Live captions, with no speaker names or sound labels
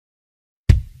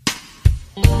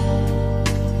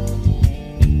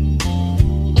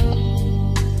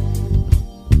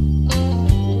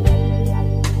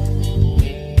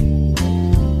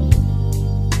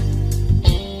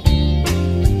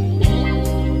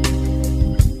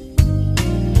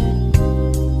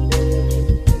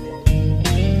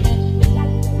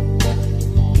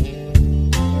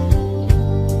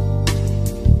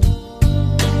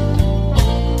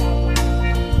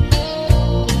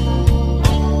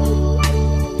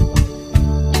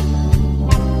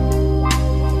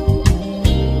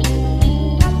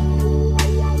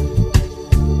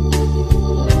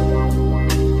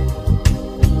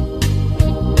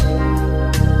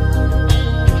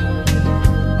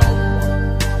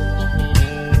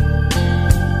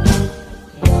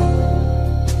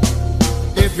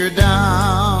If you're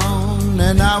down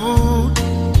and out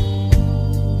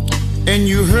and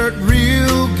you hurt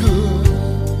real good,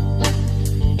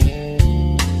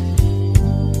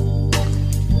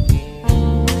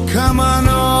 come on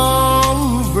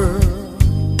over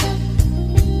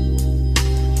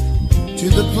to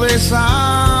the place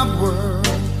I work.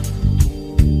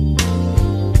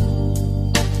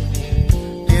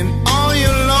 In all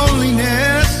your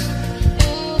loneliness,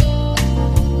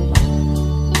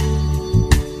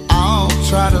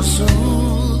 try to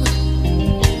soothe.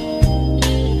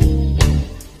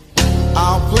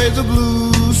 I'll play the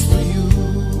blues for you.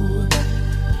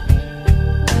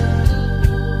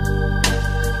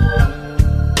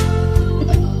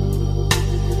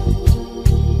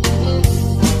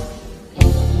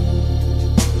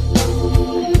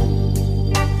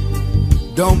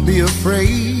 Don't be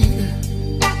afraid.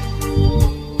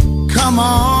 Come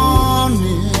on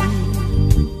in.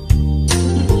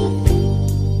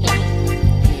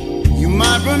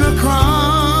 Might run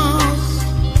across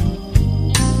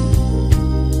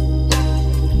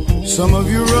some of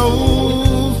your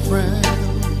old friends.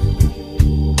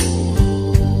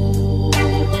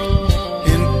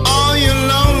 In all your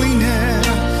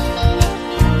loneliness,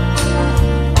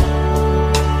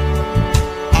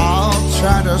 I'll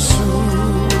try to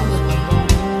soothe.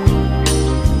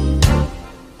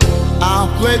 I'll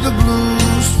play the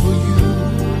blues for you.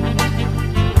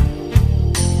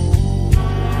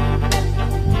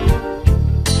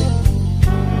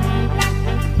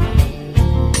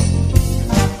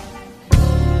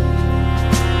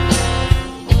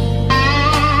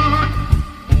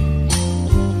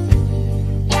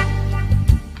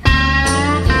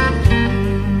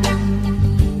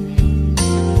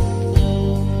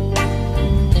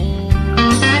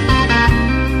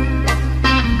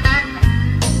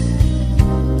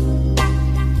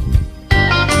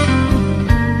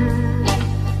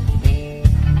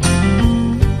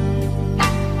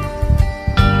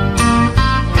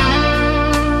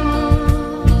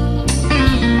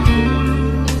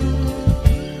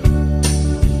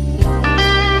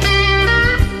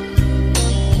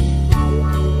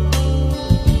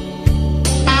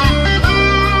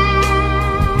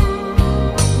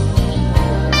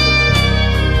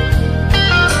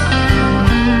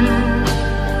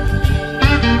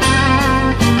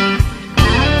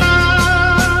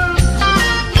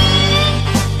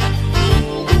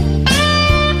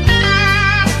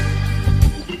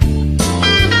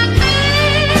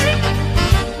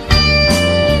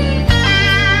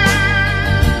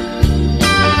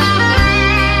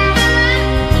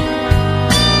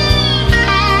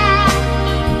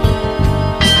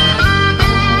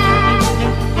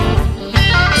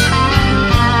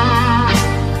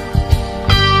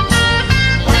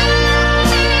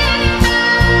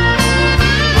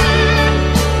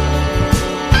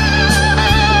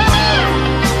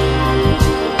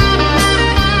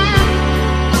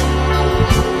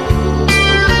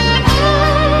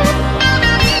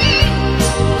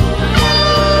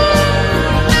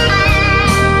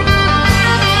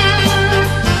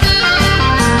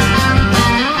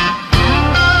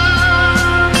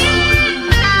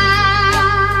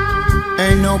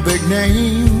 Ain't no big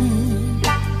name,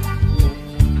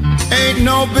 ain't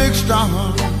no big star.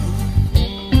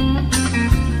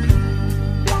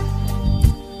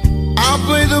 I'll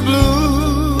play the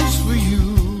blues for you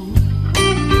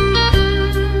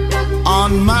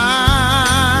on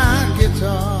my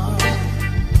guitar.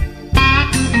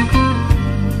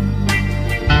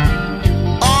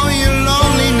 All your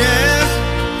loneliness,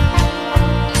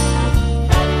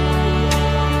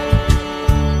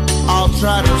 I'll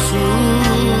try to soothe.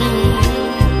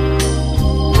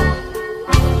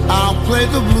 I'll play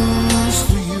the blues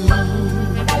for you.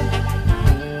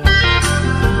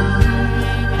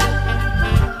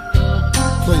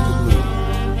 Play the blues.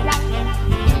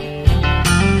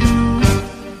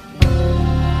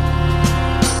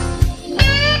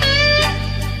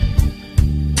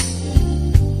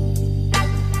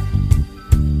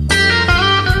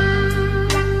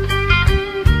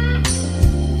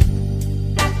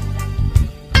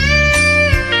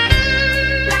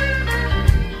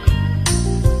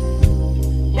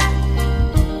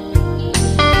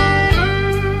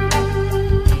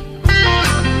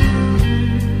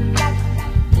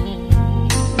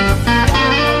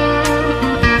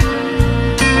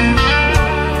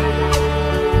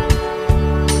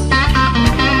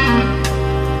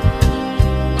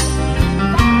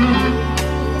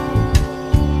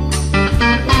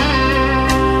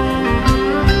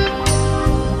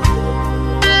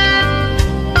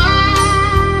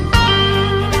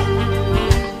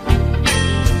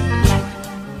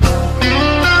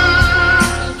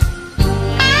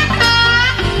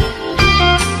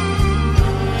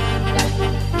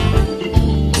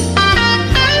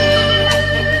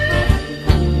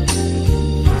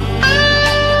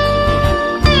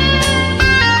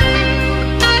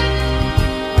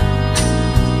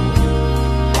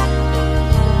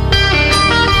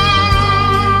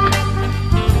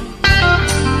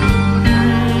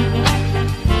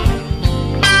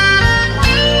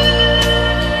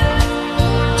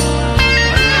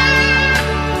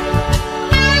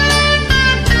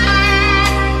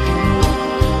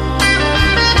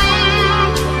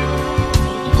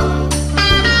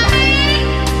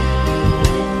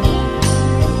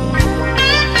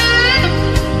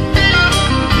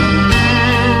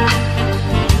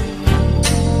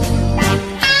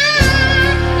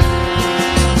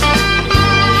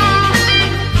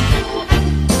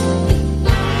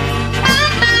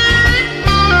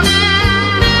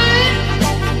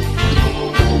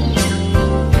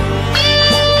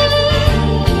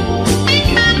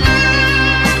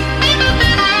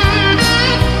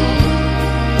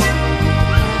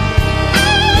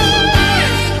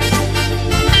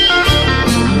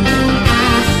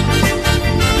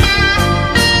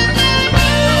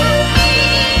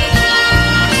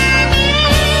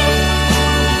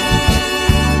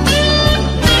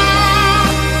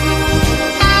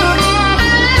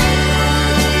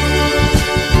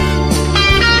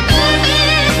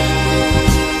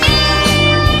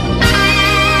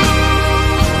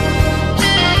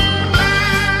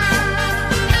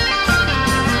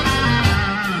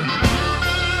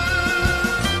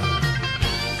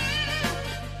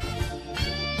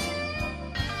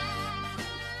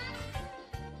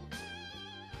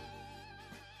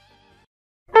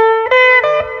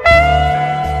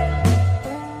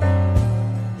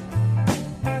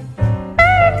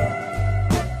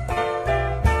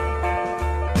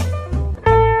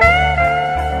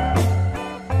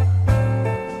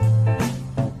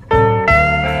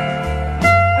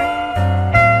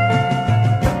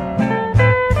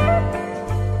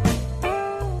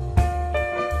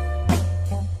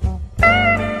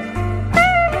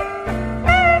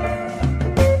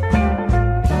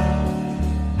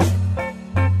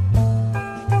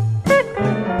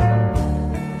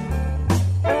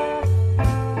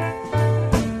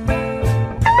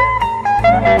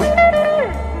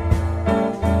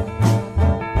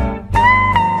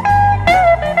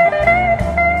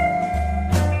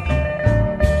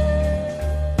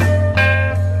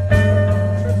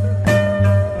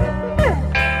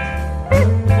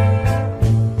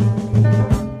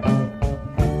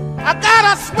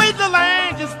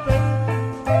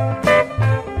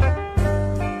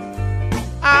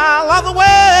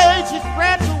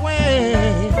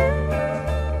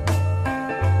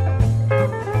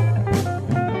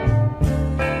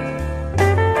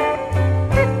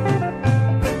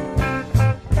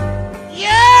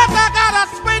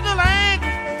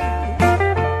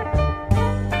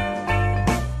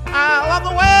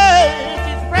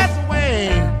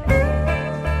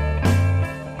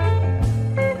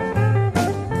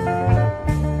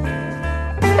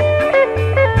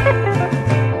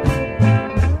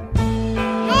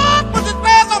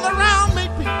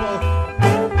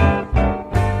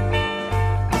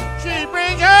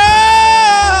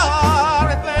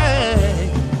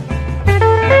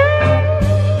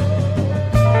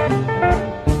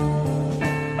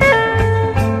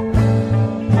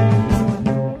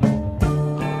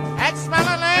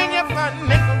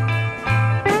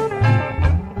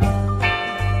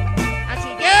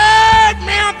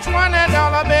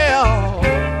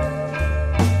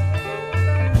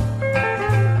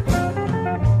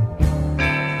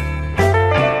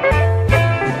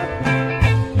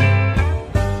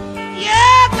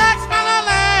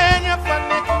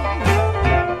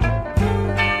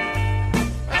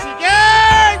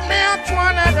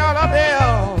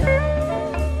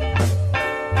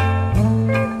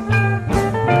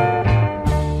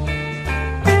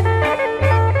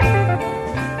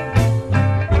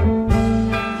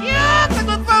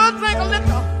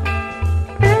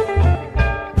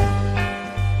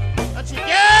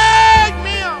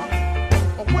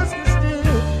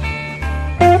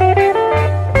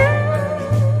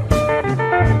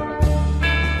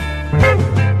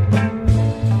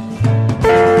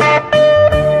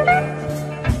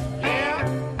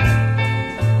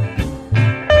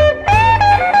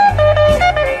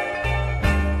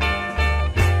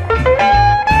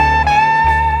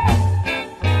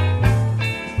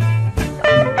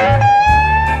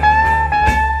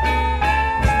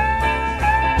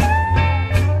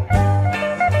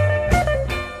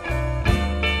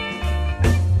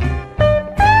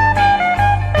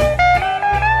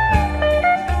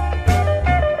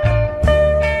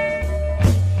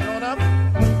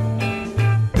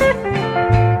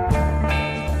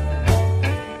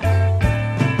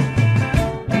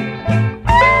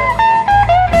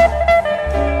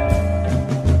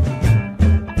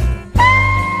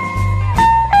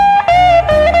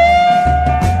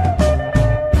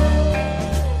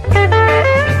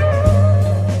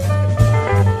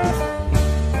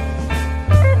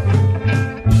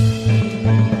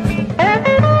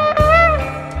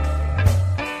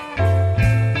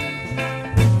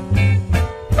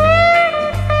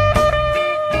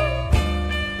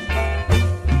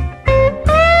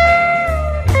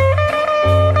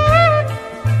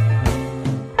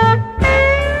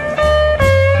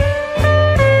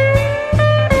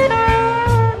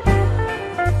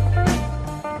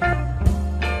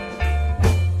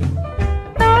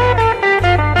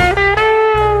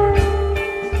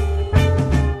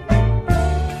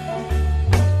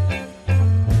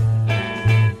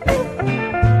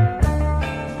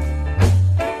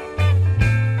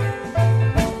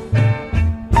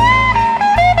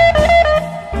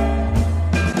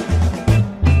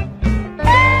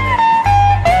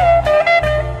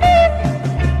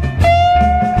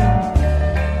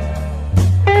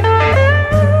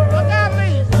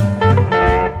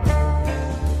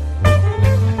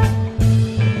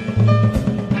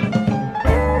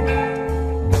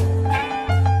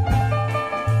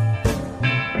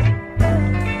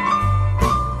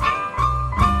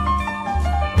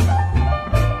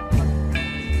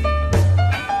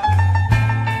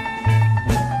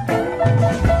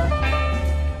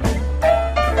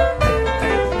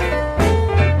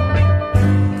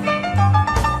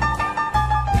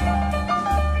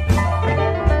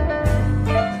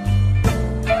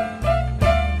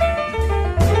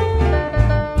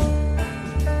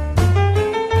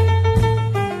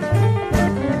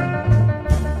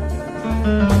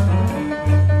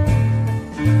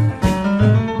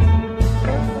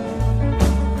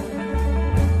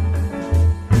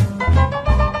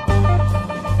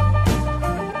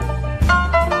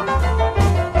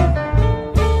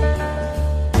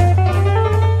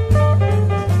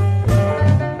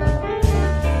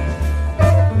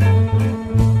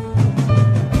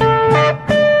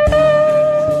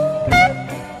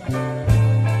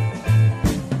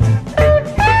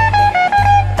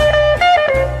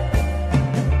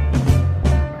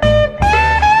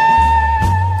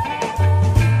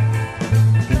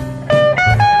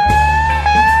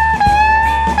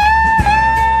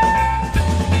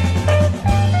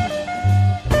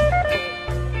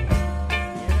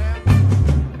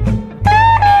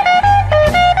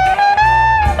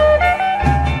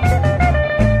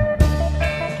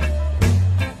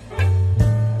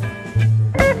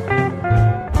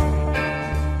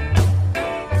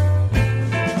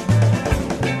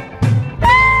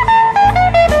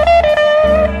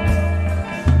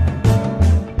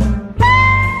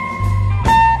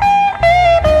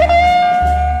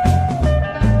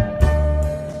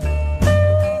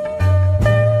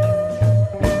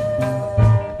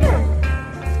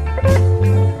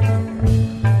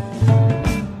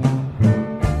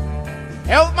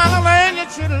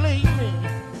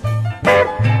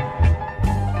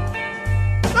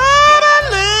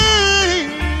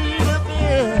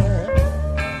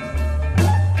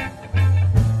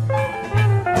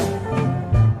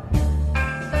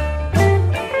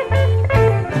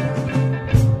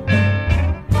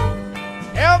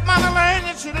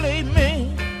 congratulate me.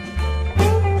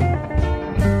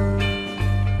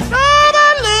 Nobody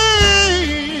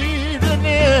leaves in the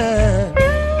end.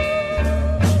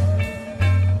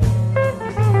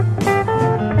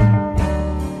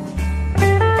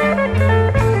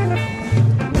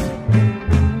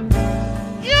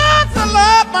 Yes, I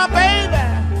love my baby,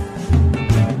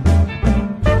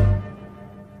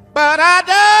 but I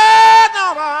don't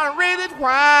know really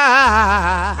why.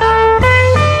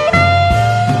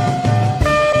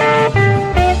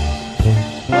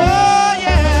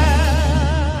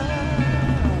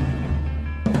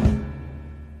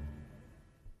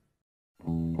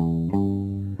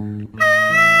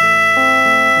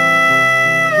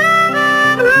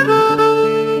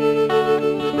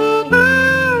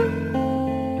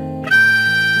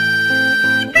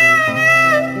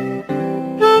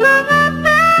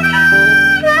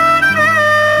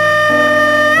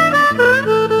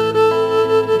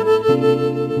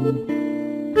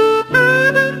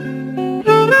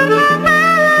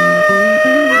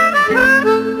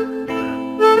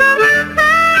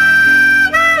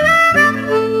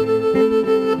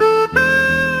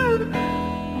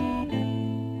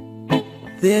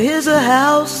 There is a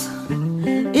house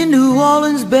in New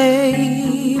Orleans,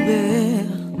 baby,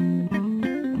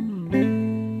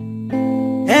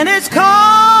 and it's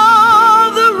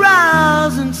called the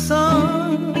Rising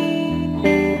Sun.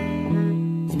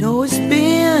 You know it's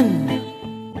been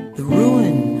the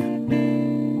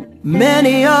ruin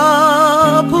many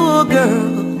a poor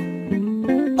girl.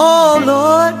 Oh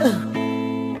Lord,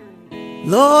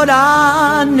 Lord,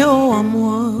 I know I'm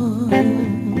one.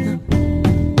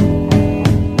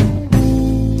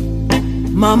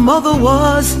 My mother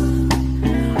was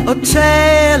a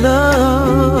tailor.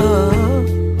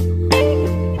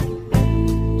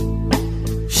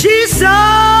 She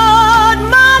sewed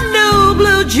my new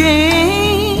blue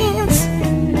jeans.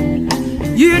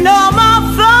 You know my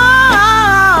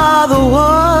father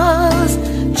was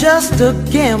just a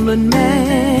gambling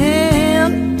man,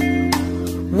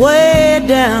 way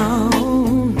down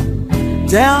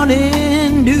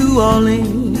in New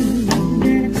Orleans.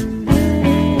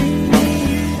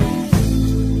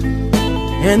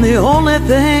 And the only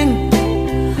thing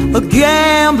a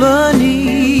gambler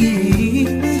needs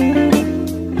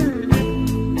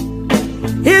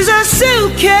is a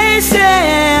suitcase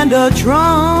and a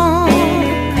trunk.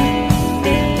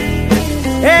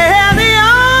 And the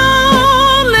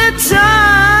only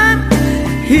time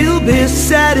he'll be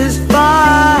satisfied,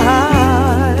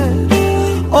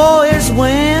 oh, is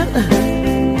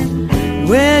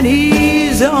when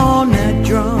he's on that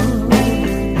drum.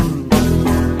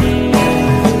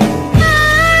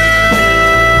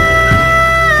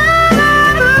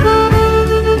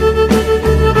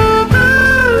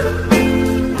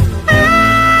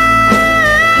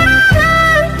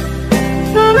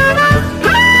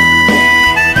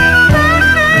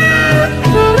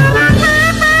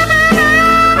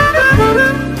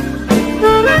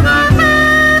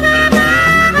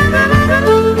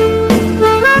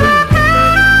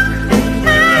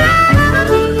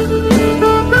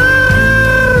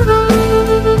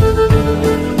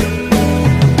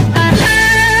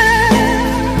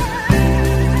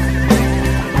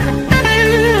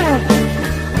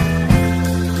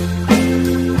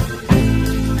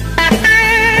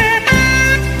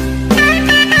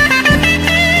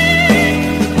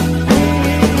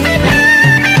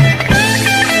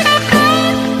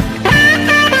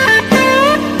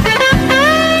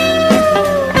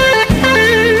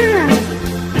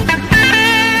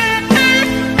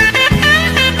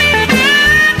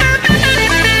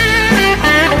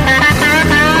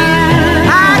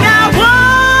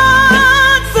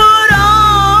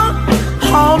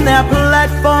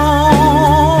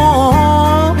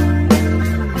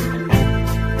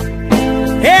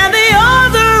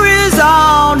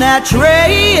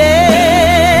 Train.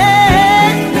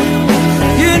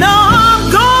 You know I'm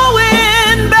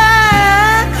going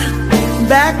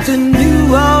back to New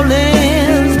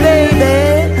Orleans, baby.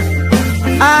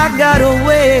 I gotta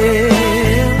wear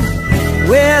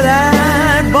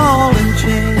that ball and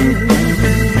chain.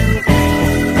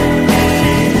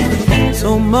 So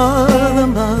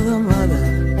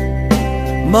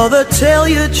mother, tell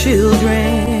your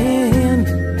children,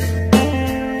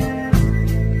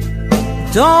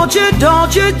 Don't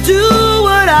you do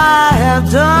what I have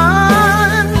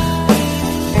done.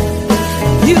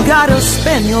 You gotta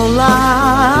spend your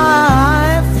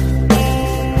life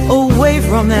away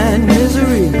from that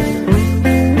misery.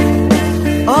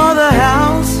 Or the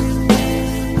house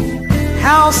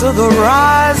of the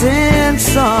rising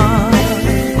sun.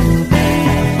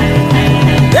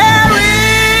 There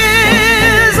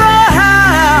is a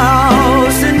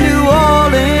house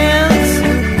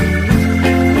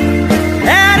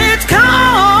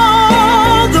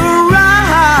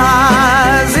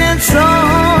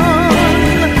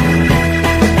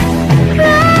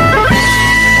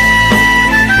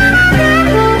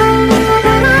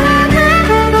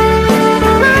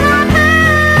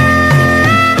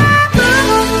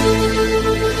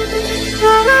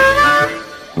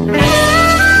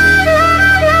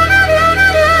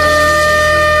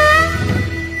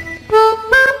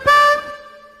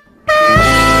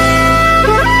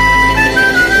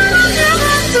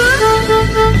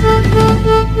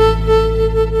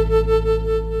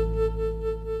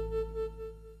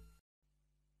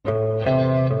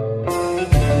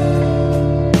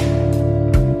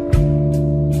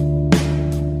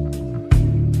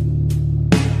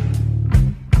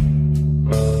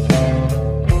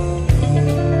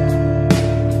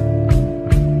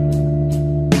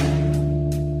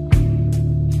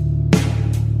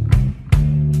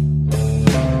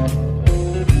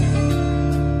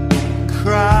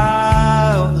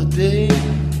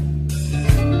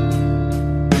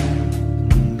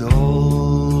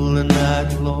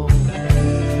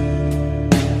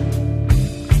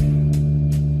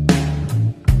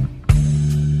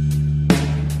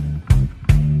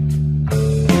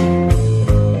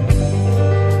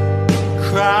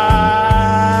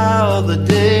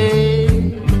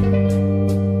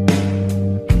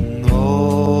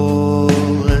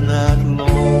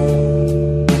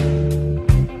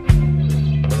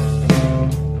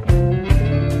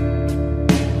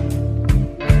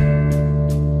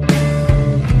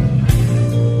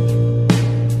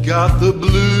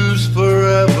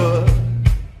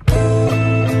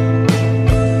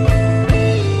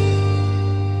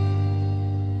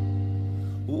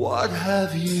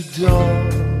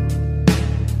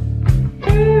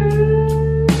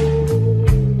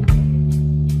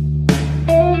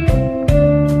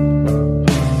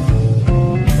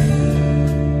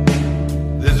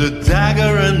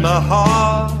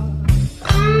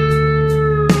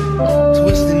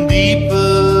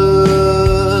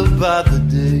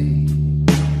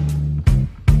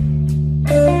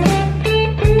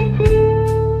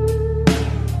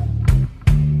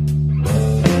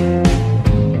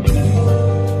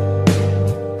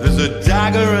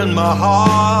my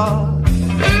heart,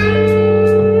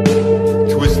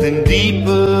 twisting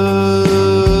deeper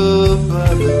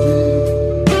by the day.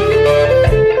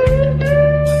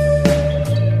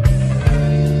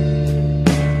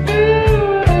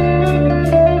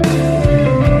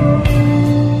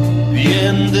 The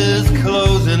end is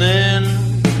closing in,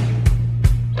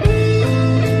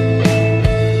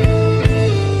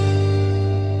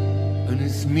 and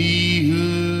it's me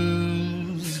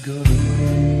who's gonna pay.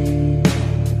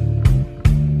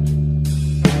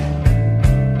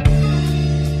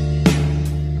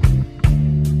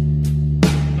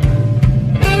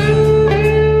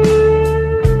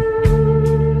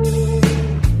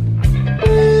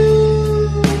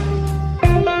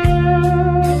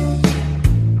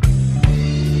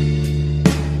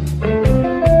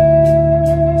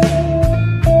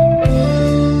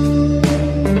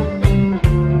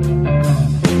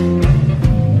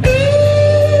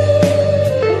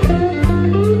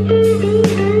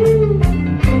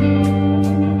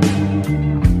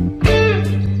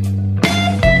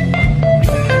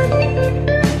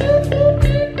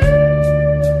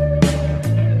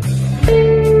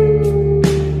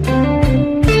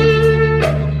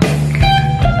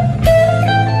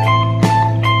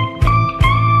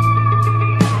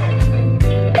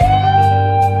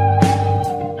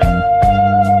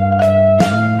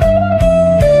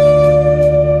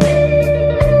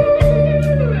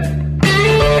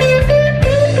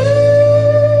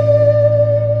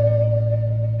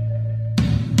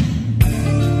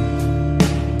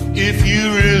 If you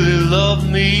really love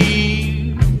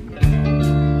me,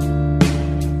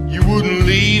 you wouldn't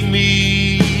leave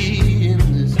me in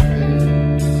this bed.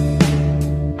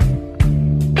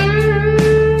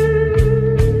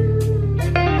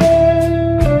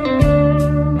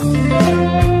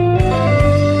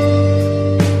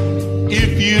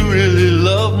 If you really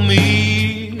love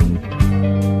me,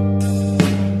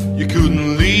 you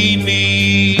couldn't leave me.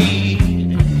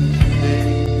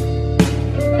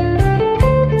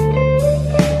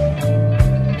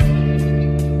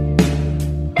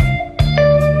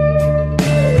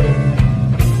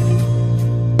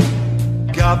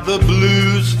 Got the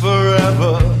blues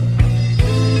forever.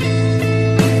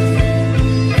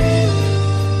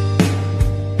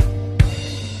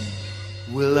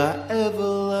 Will I ever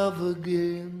love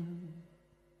again?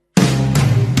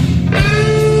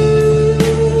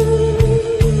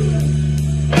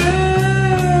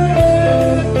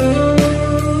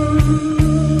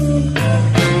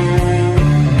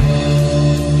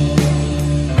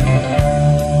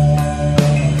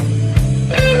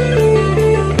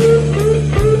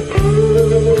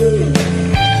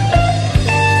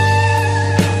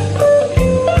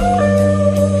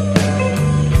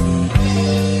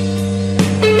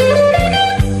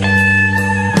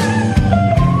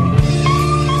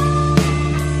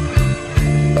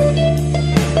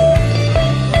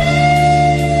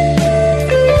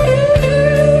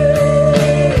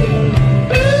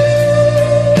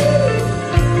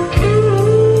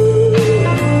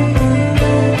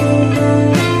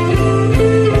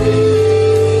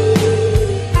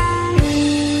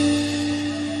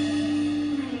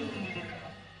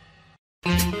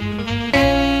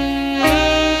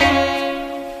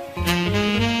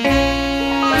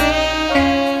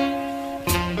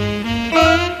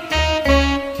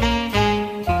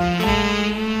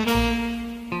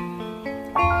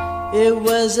 It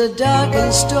was a dark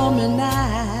and stormy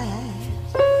night,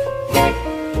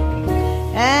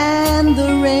 and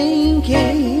the rain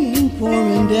came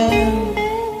pouring down.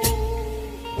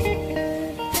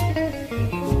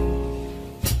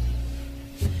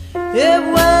 It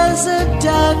was a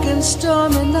dark and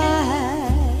stormy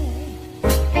night,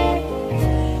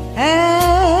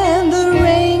 and the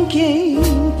rain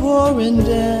came pouring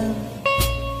down.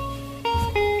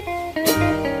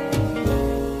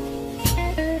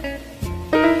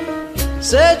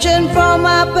 Searching for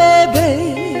my baby,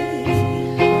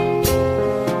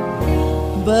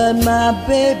 but my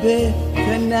baby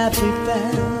could not be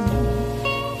found.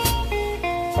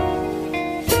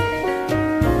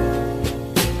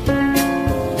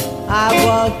 I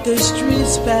walked the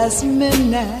streets past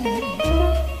midnight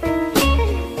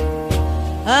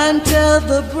until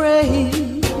the break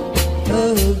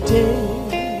of day.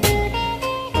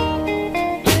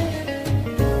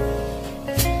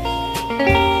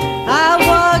 I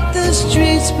walked the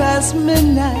streets past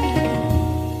midnight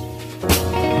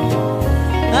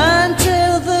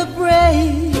until the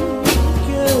break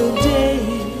of day.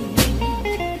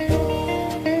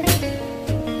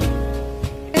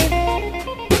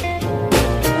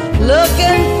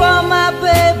 Looking for my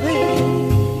baby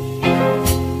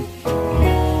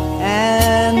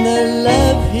and the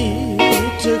love he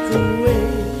took away.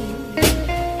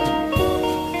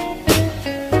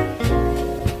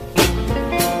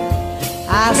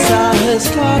 I saw his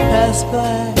car pass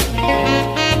by,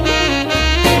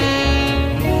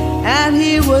 and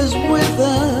he was with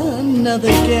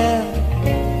another gal.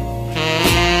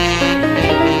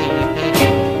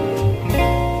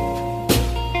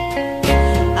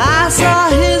 I saw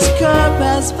his car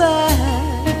pass by,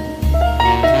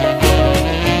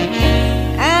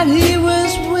 and he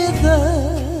was with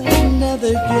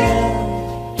another gal.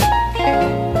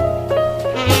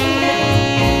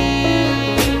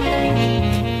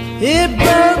 It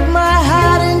broke my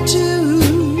heart in two.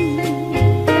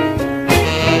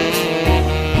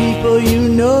 People, you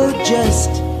know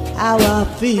just how I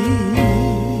feel.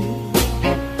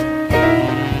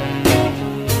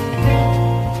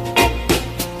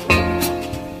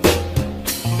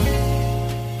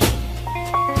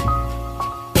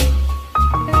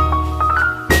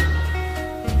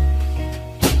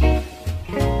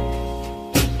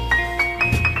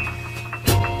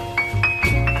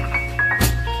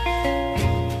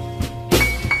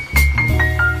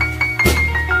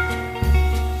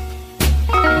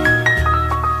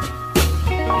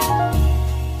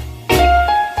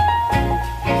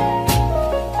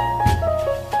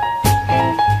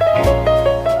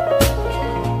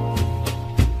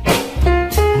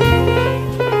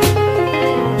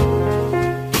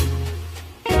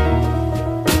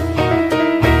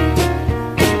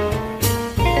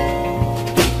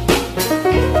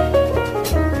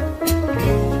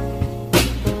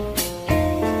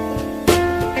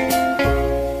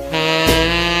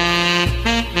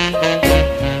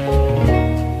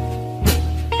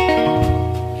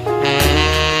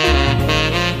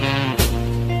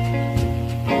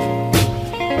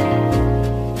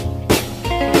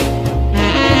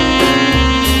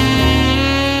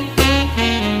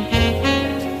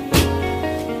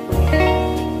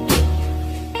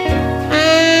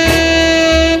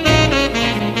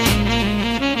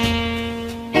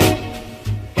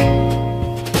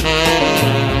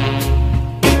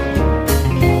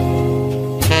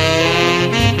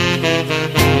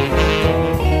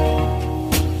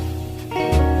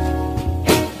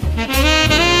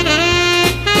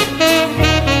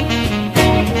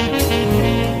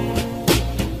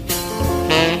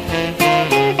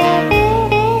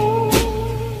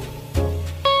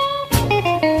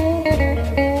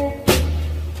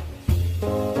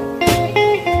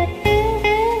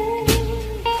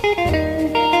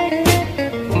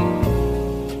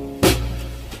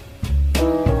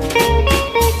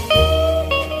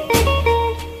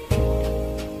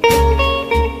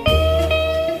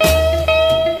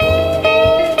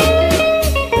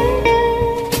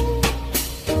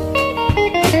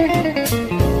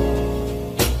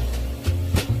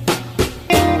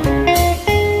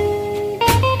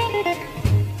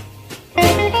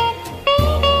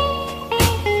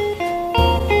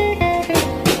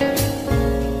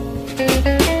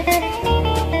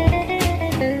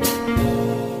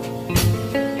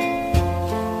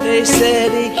 They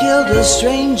said he killed a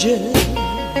stranger,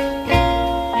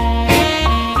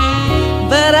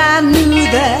 but I knew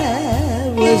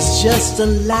that was just a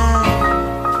lie.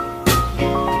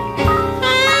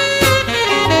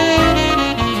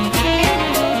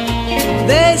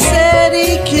 They said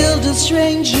he killed a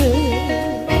stranger,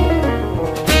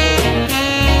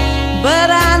 but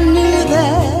I knew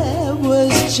that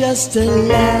was just a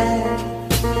lie.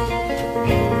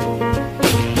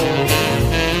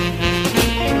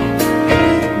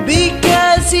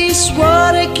 He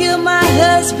swore to kill my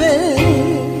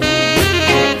husband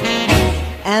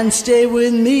and stay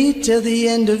with me till the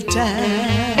end of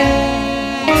time.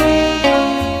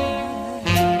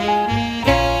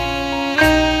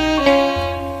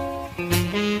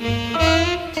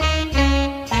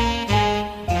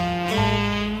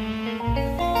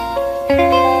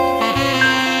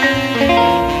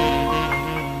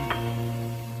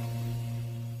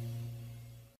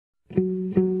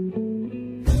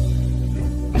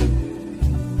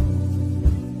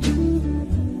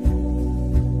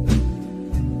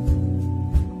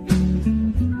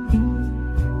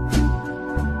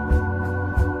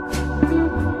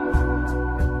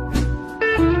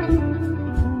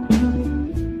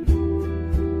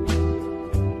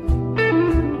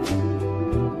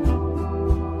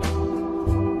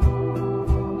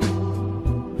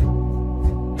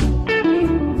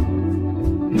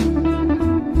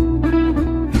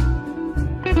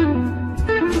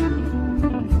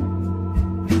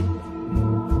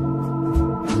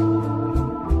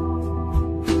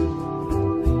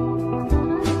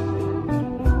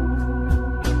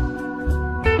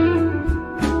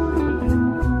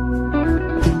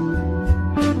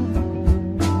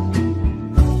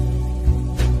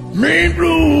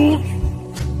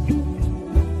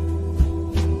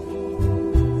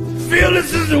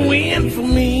 this is the win for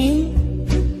me.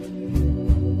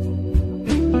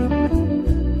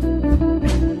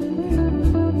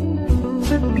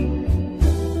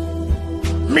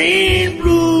 Mean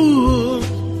blues.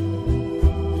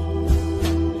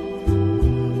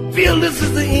 Feel this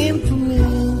is the end for me.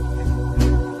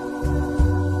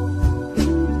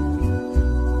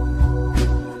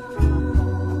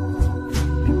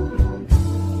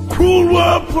 Cruel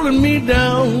world pulling me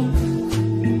down.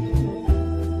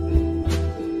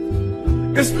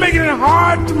 It's making it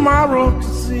hard tomorrow to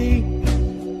see.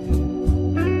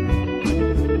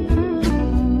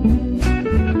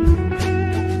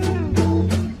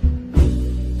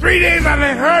 3 days I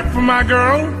ain't heard from my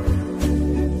girl.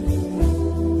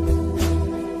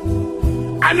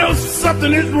 I know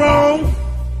something is wrong.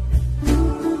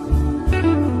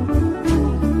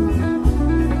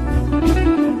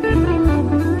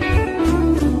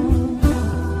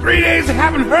 Three days I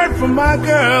haven't heard from my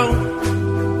girl.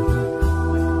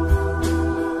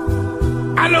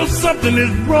 I know something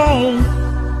is wrong.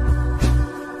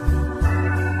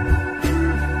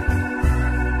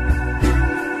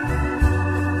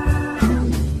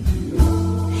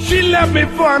 She left me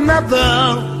for another.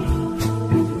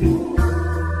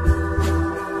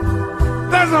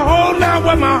 There's a hole now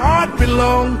where my heart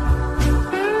belongs.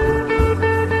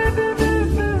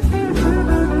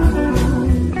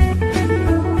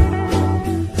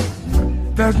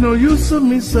 There's no use of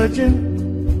me searching.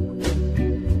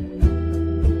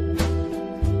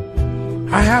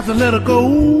 I have to let her go.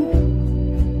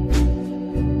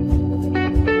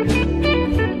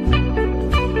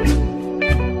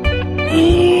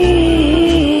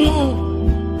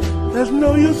 There's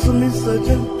no use of me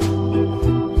searching.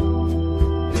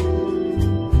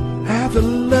 I have to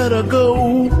let her go.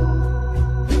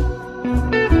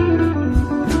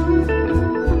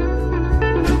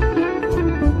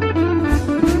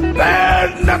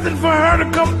 There's nothing for her to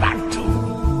come back to.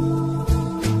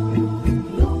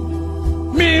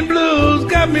 Mean blues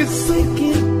got me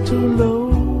sinking too low.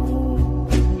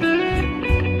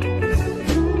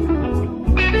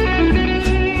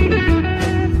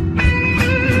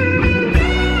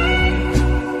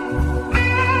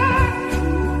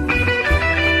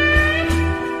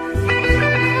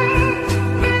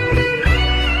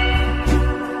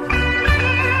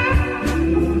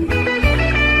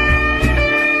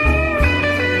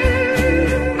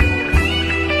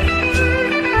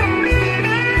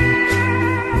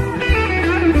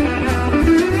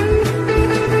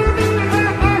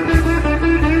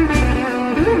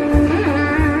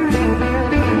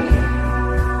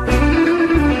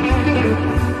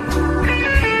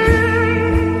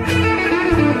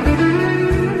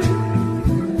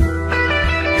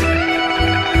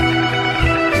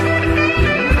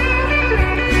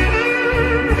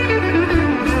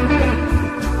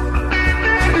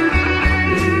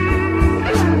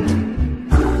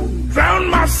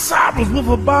 With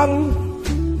a bottle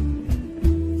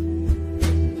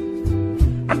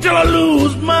until I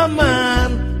lose my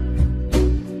mind.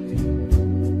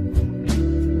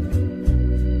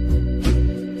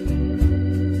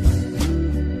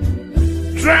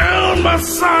 Drown my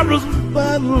sorrows with a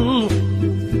bottle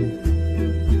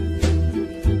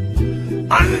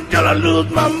until I lose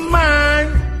my mind.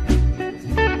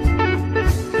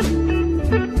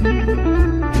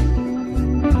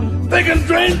 They can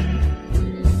drink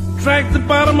the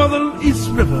bottom of the East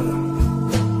River.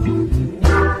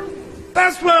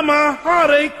 That's where my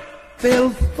heartache they'll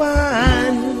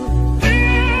find.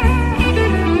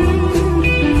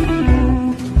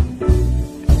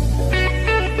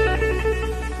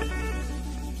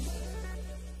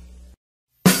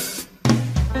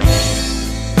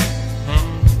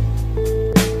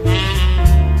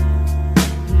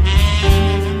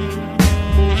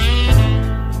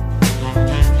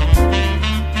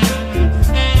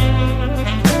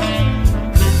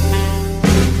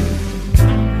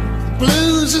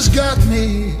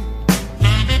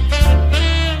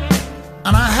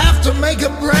 Make a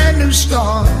brand new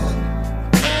start.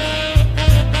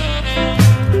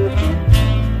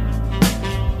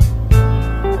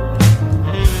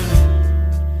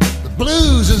 The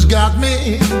blues has got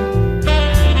me,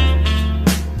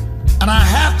 and I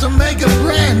have to make a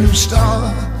brand new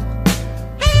start.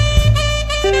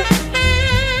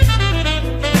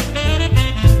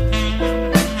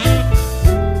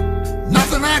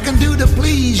 Nothing I can do to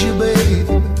please you, babe.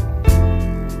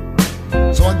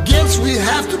 So I guess we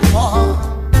have to part.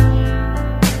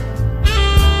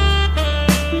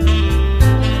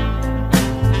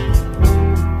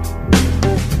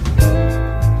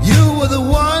 You were the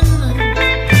one,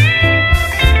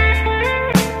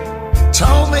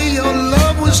 told me your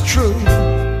love was true.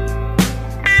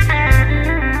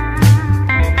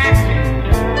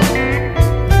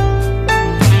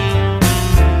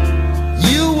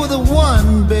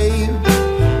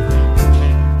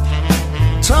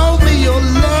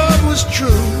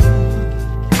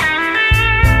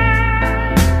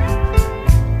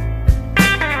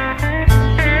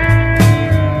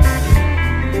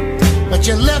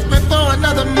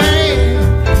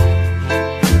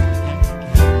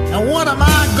 am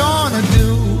I gonna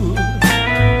do?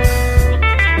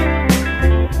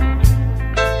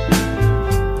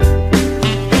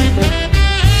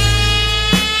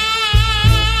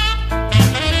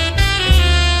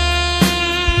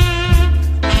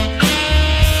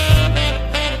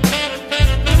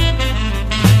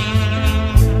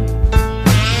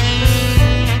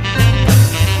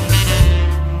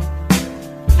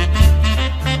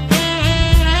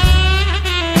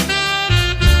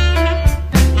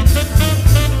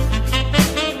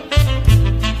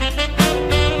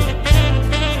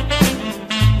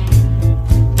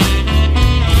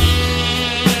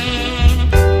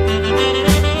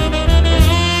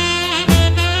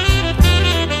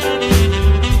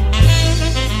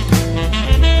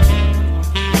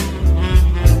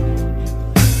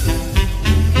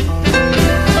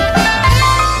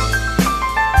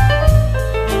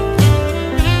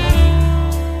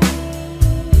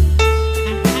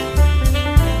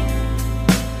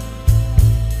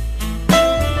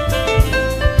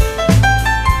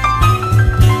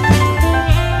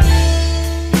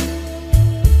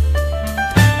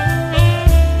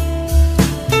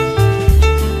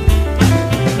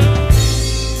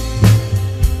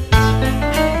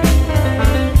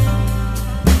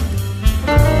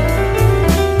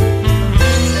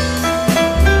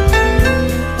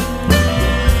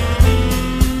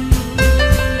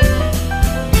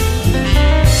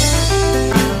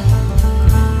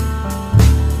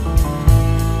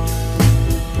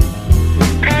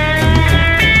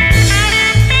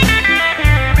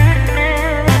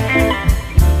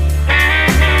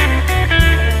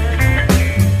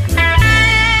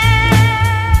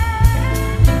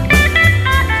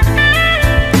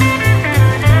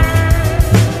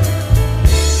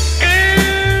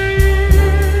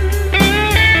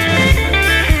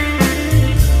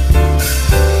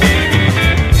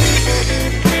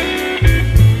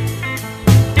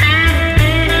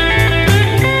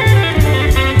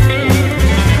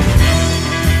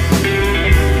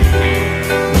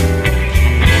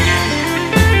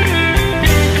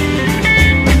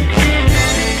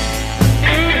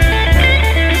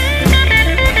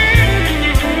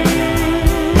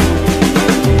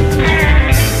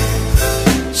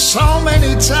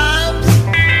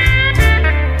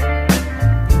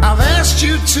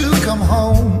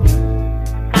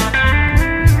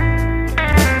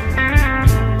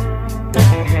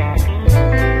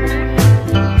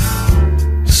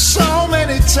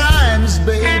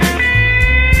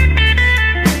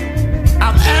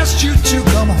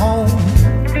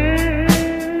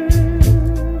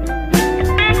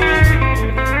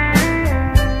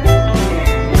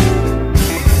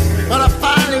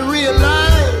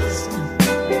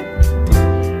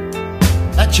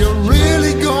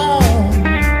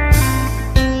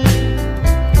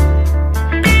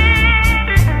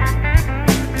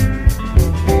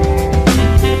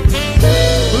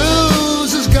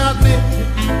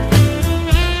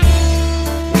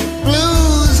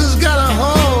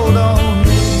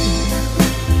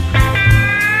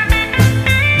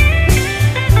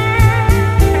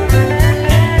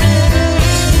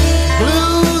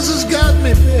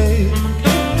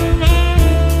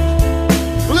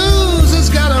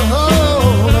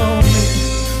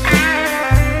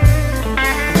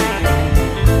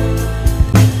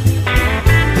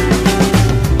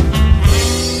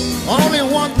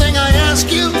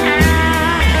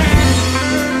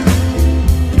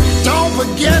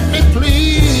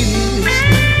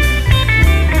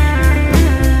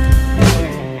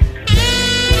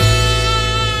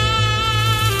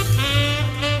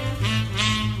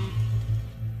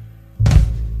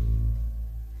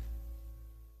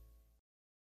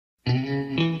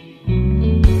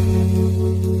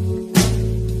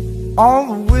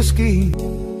 All the whiskey,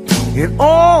 it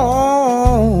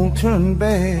all turned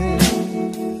bad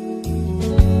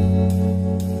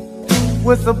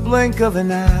with the blink of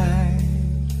an eye.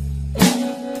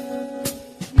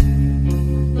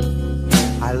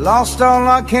 I lost all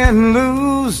I can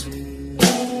lose,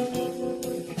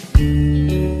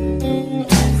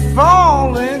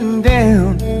 falling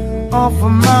down off a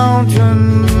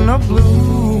mountain of blue.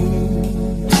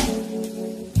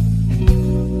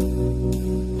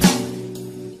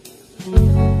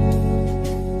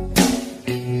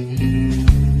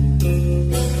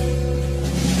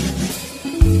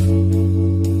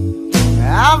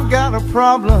 I've got a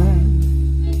problem.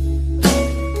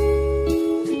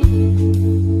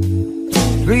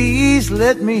 Please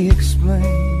let me explain.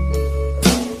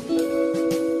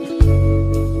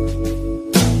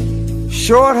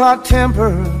 Short, hot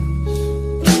tempers,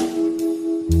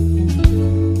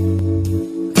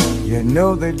 you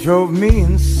know they drove me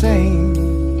insane.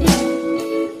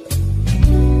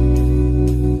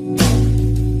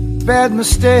 bad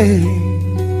mistake.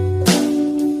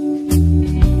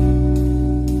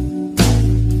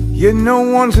 You know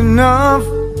one's enough.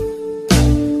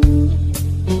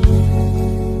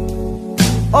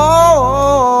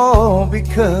 Oh,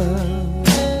 because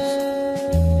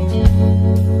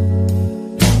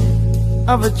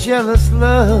of a jealous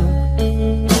love.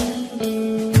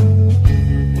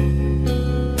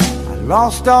 I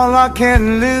lost all I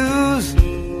can lose,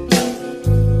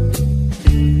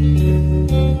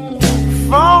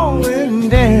 falling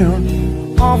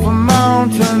down off a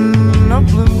mountain of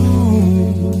blue.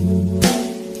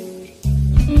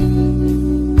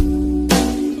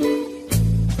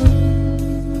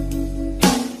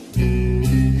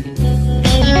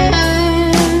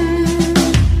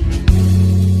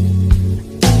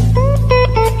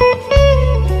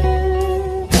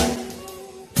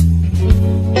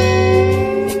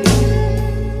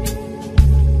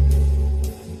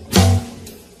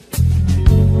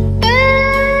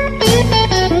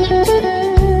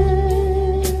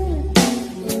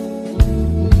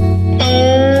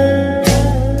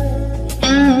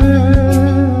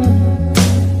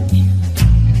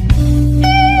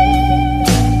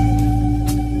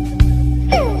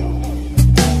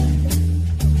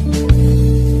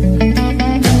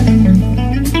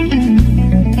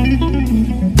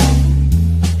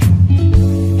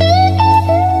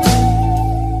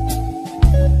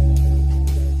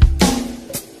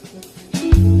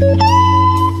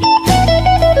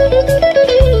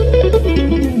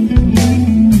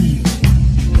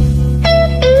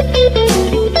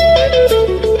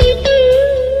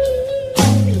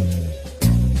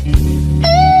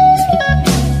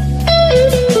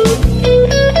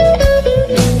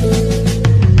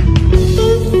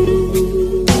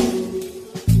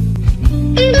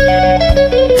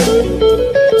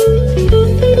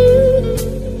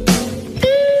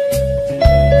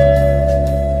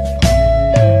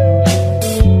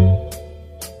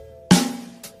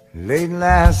 Late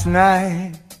last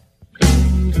night,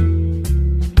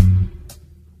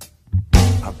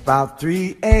 about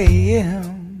 3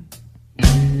 a.m.,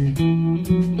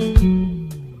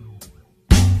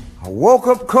 I woke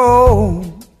up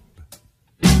cold,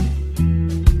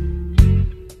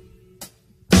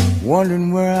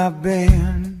 wondering where I've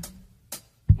been.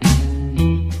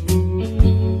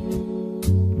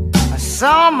 I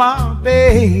saw my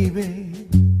baby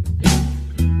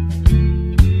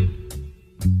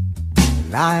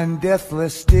lying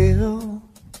deathless still.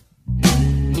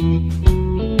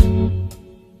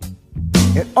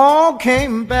 It all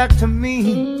came back to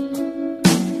me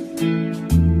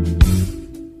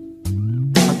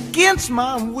against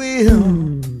my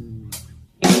will.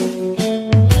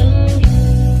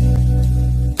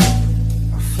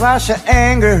 A flash of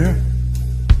anger.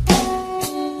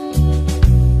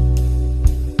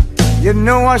 You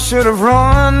know I should have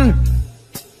run.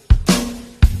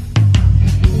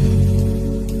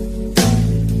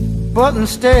 But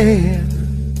instead,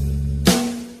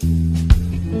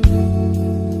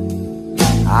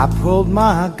 I pulled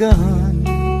my gun.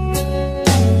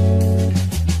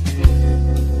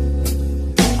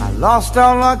 I lost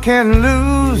all I can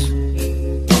lose,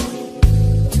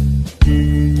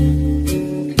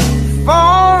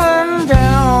 falling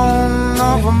down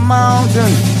off a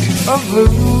mountain of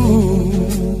blues.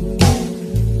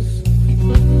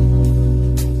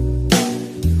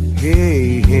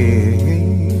 Hey, hey, hey.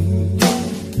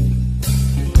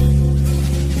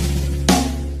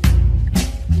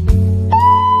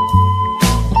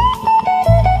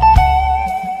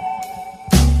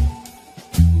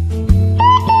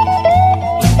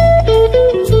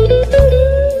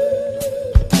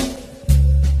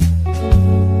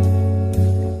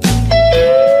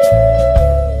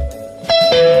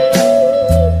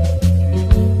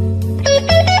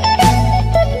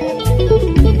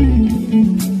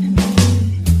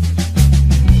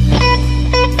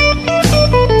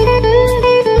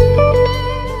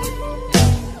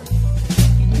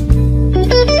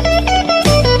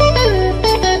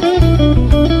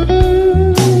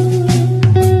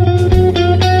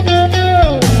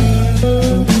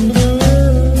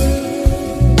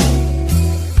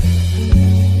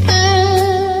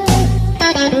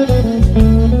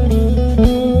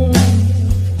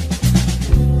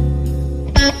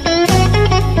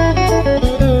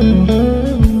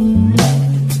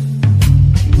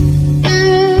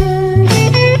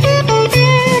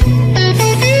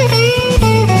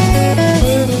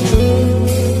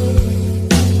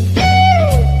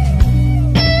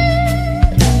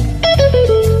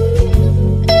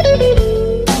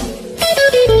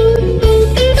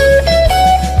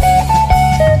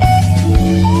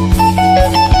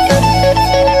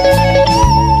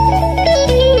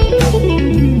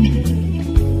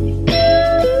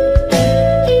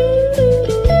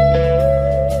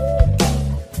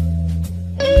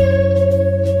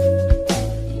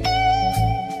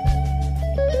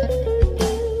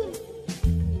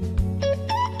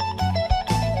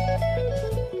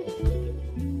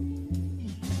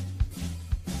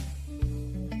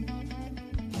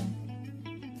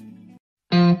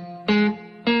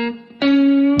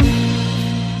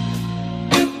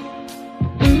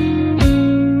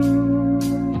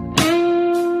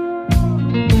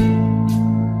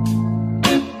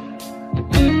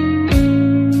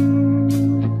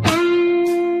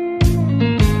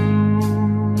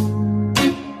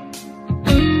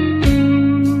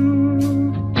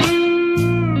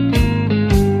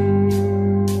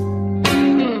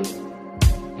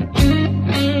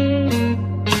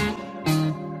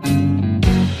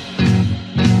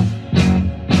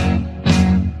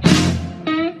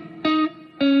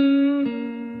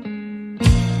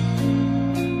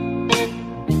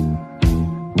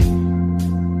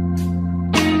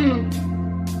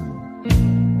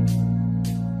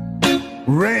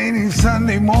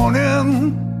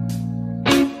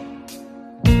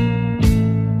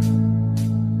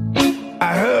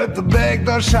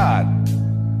 backdoor shot.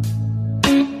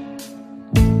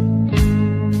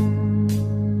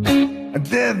 I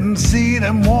didn't see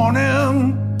them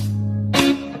warning.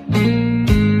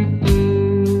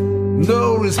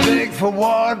 No respect for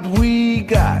what we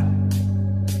got.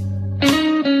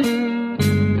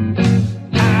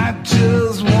 I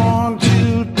just want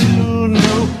you to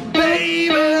know,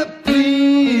 baby,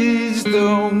 please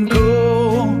don't go.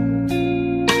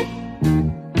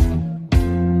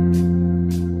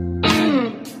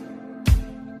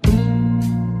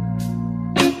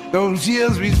 Those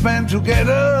years we spent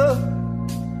together,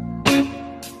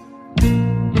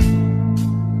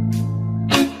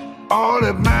 all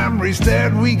the memories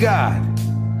that we got,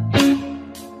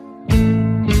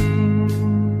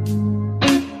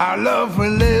 our love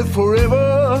will live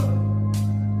forever.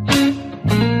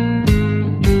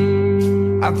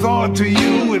 I thought to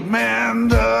you it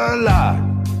meant a lot.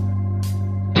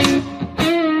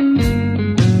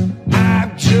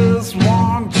 I just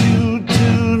want you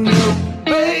to know,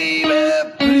 baby,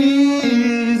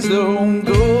 please don't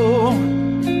go.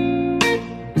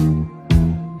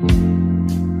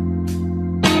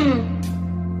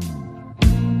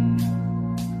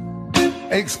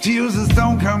 Excuses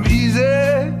don't come easy.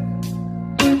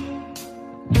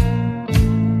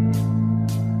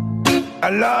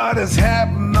 A lot has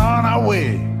happened on our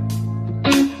way.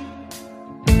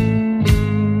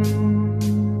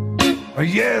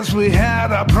 Yes, we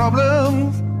had our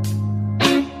problems,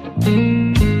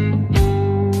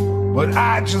 but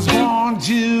I just want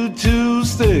you to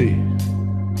stay.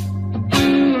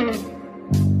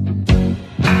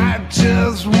 I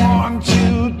just want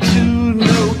you to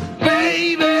know,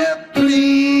 baby,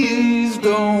 please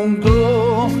don't go.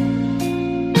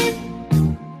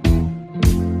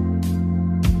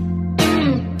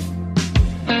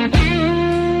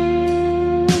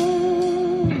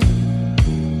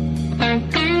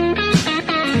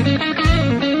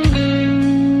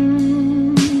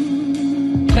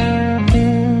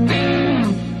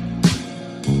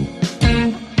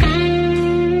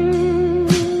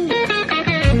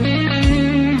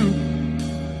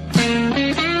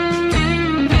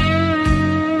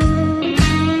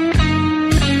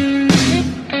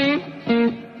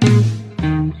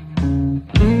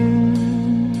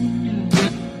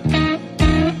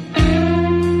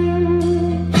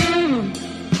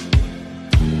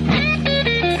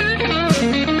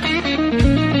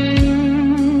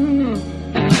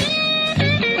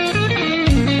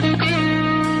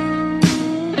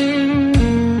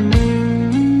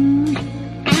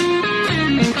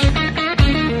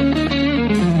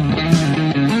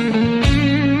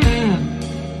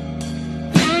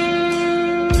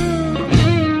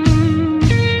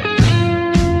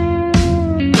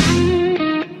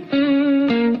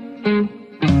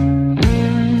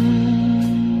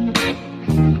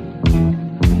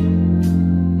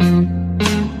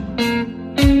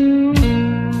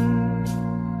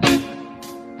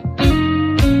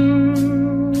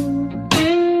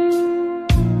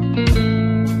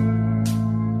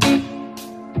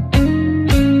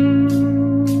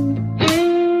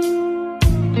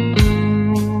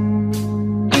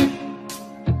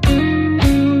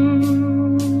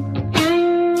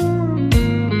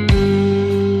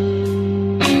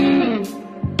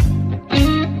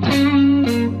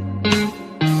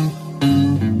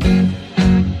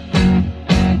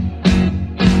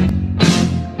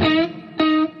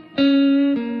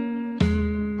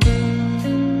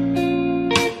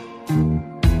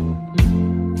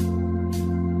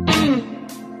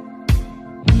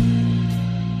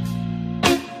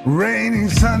 Rainy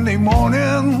Sunday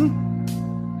morning,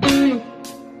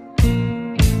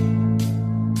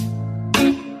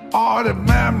 all the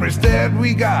memories that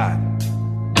we got,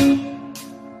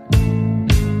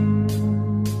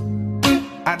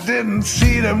 I didn't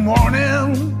see them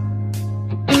warning,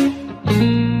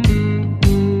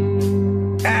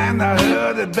 and I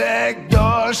heard the back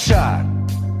door shut.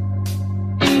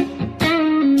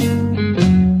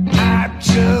 I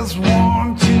just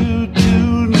want you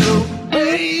to know,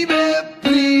 baby,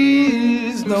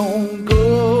 please don't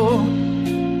go.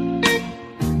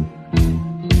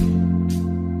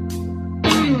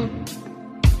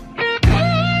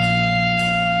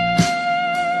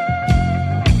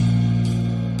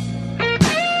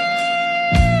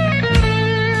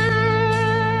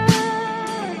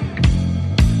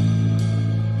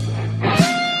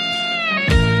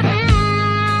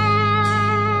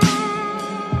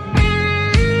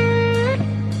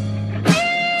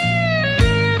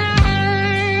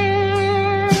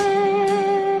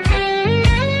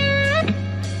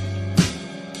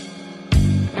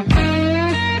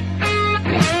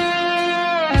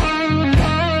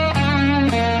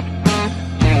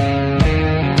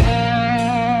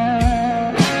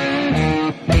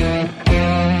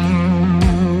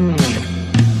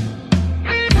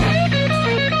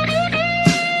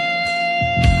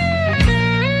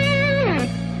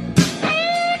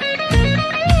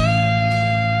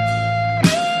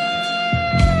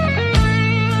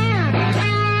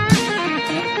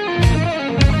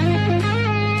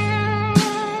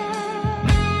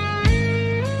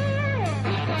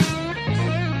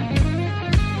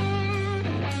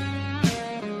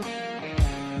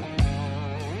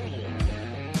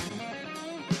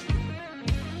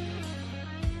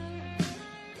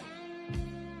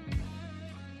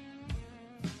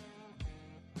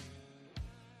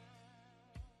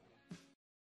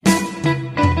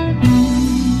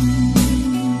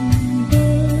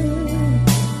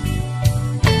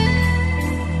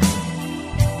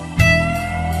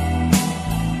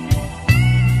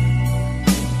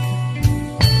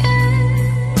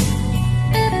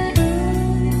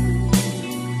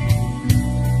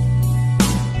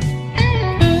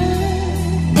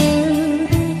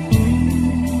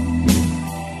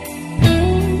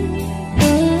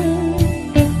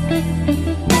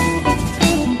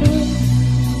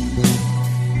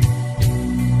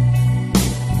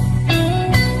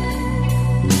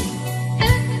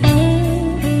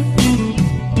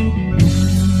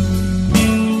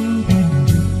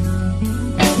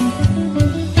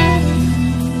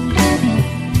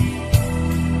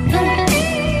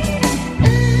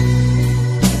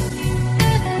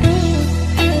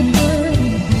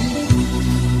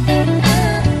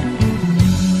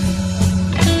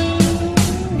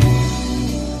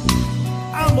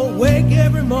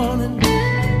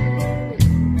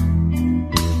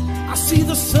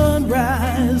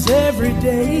 every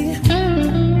day.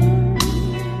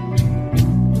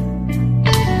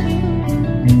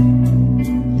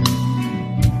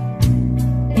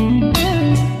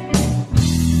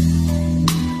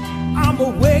 I'm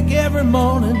awake every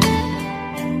morning.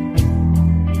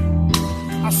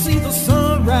 I see the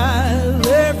sunrise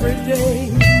every day.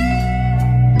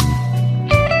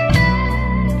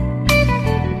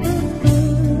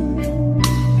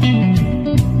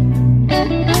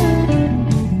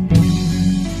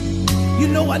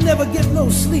 I never get no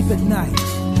sleep at night,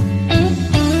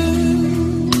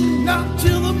 not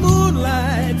till the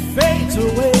moonlight fades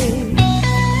away.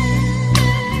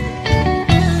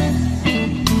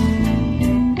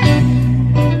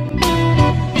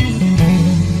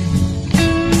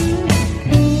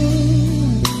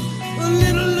 A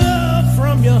little love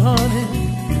from you, honey,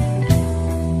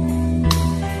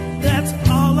 that's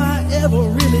all I ever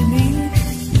really need.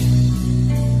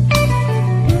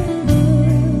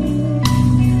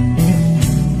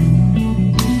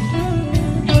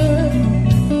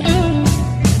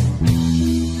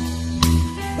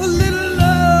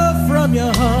 You,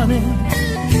 honey,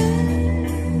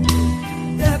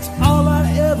 that's all I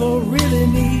ever really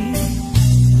need.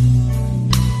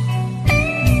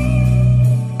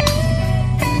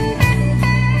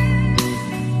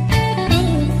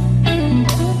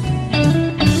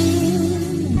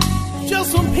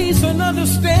 Just some peace and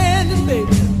understanding,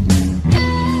 baby,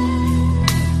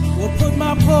 will put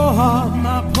my poor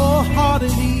heart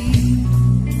at ease.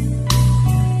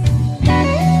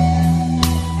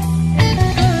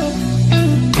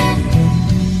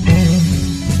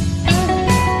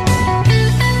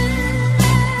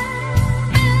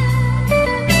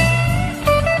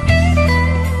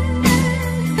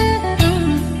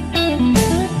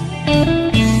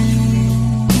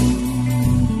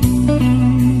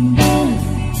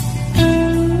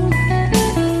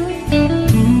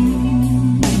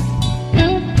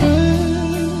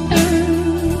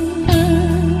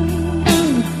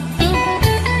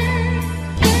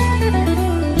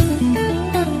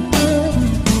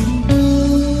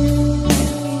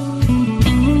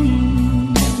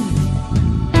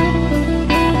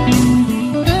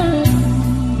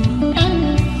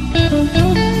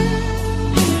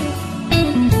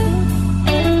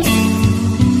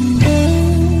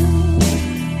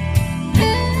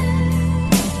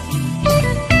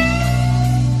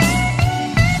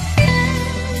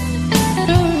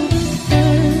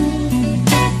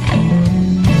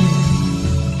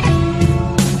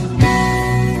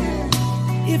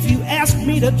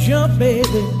 To jump,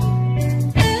 baby,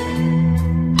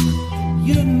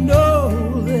 you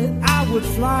know that I would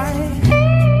fly.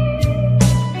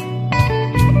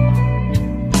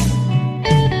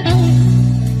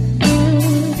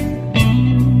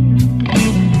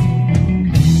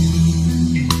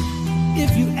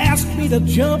 If you ask me to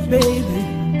jump, baby,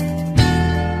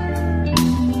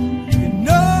 you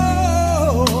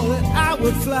know that I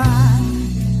would fly.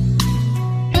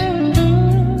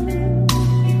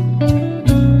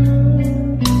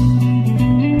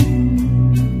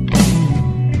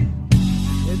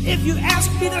 If you ask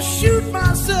me to shoot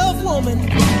myself, woman,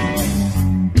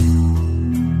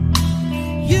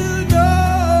 you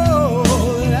know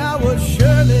that I would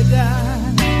surely die.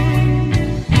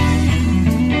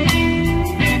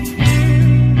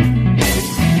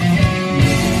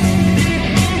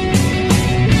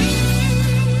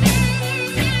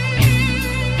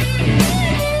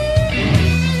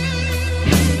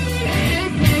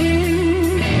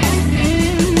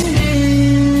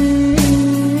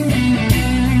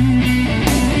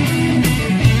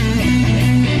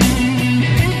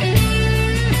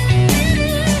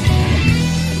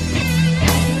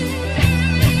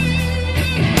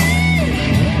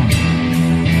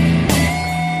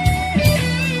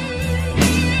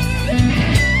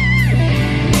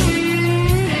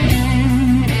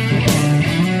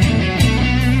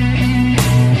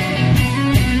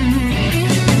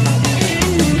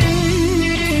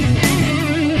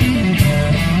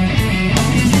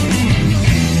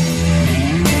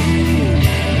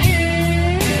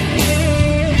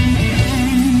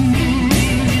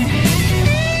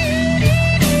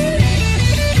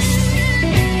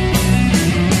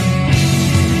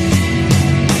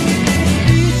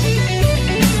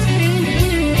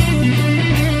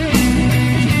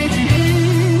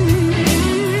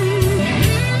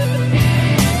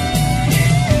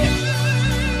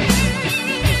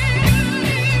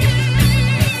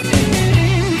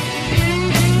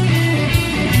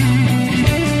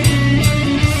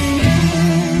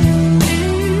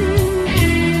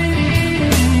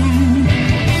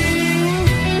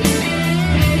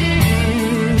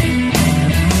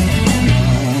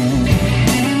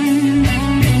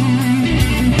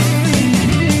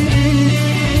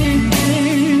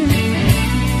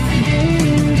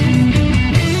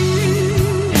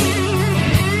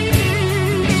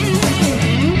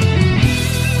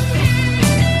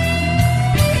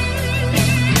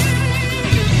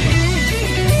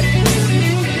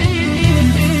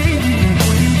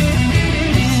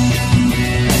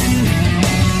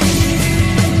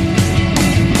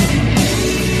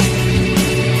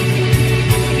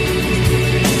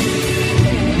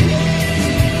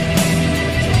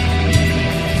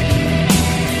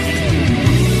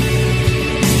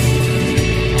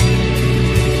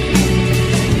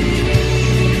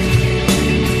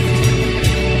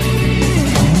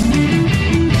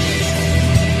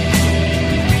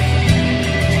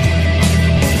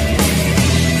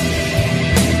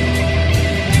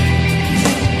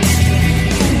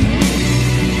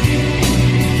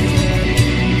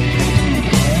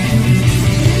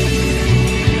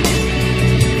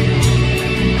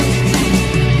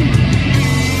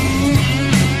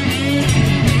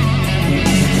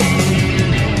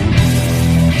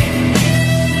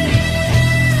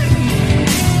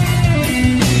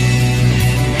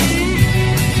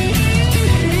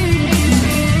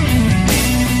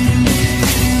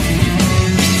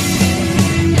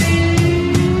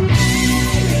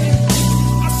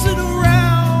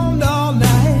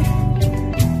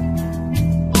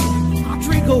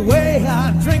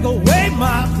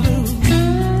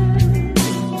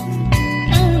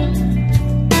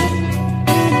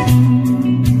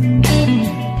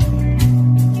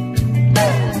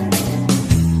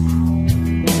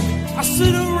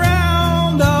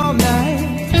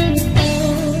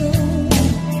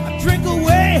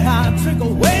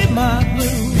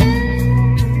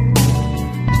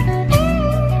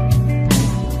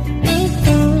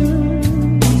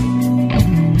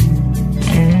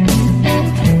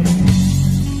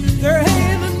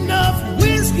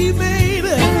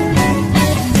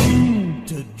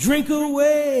 drink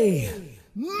away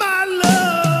my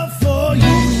love for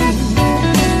you.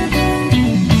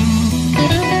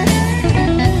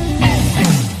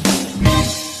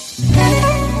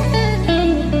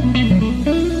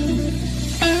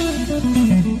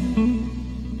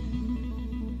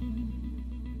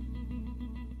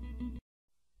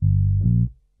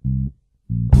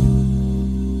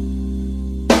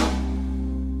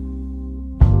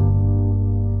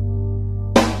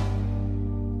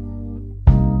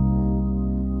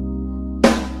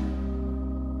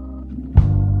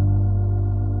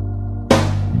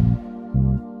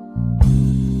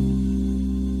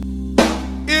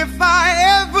 If I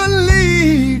ever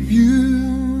leave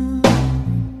you,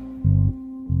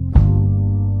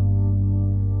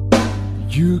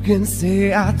 you can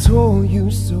say I told you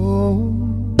so.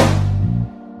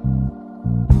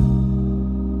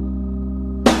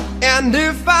 And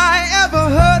if I ever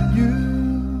hurt you,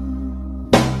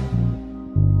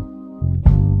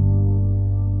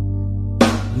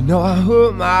 you know I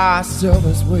hurt myself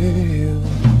as well.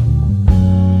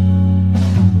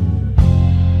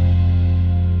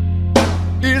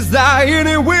 Is there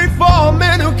any way for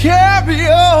me to carry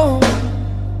on?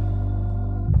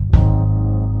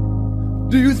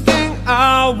 Do you think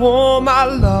I want my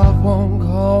loved one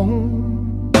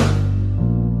gone?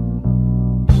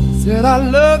 Said I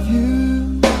love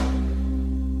you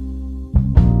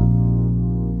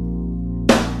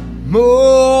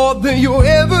more than you'll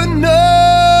ever know,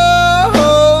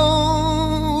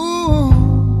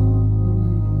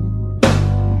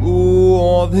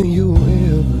 more than you'll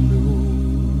ever know.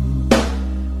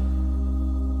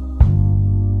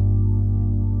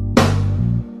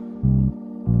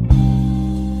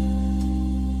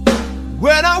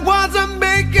 When I wasn't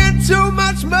making too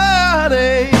much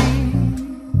money,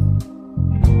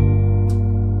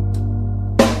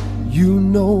 you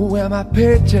know where my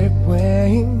paycheck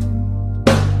went.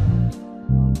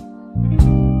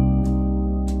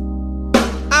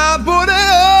 I put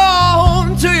it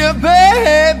on to you,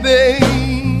 baby,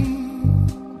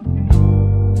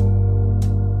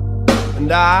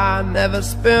 and I never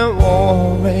spent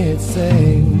one red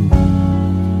cent.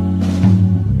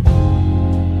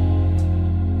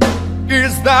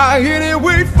 Is there any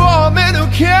way for me to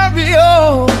carry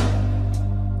on?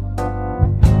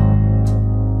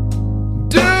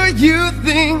 Do you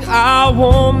think I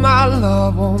want my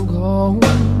love one gone?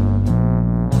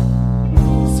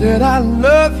 Said I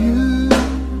love you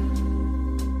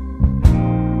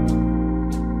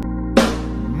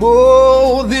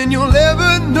more than you'll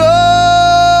ever know,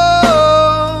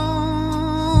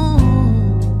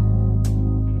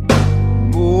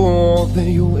 more than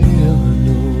you'll ever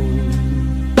know.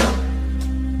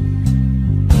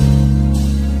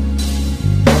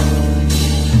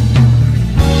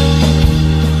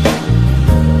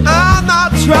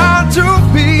 Trying to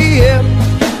be him,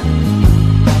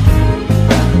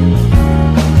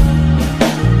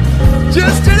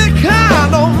 just any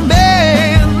kind of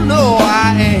man. No, I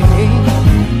ain't.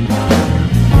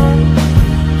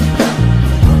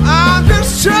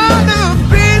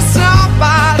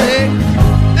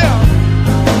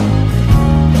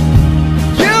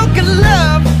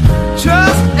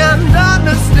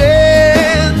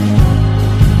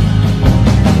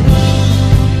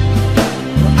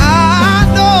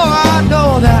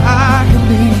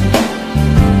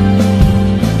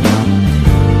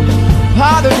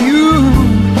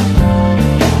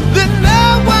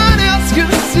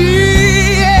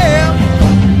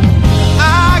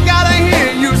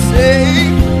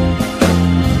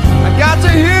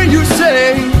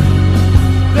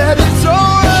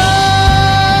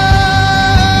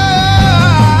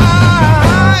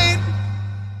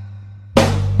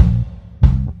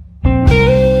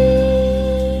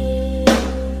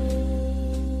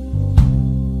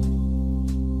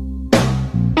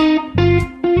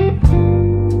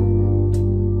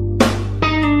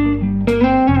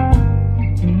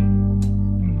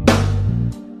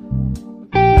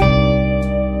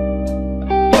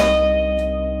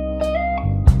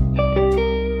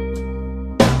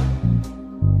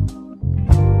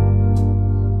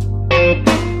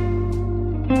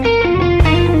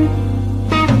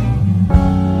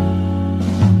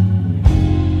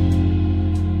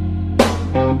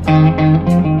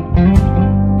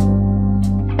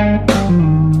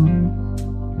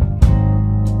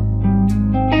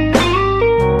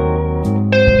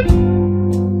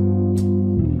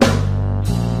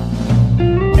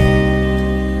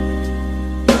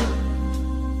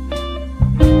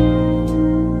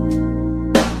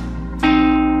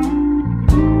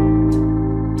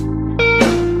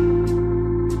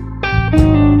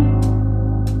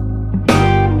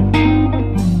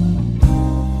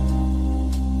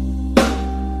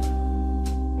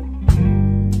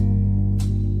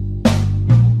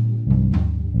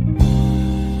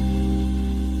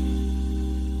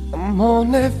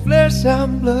 flesh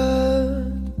and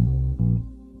blood,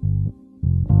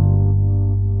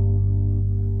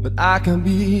 but I can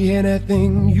be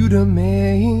anything you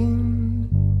demand.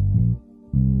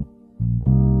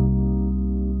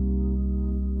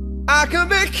 I can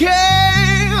be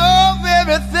king of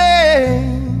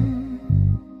everything,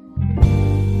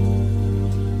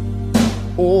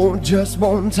 or just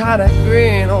one tiny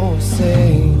grin or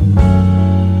say,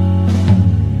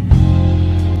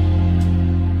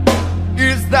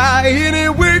 is there any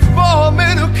way for me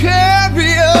to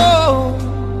carry on?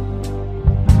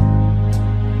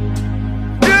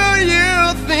 Do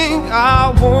you think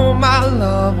I want my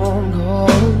love on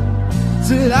gold?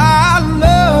 Said I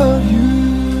love you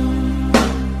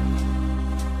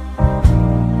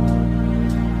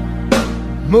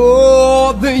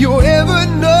more than you ever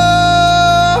know.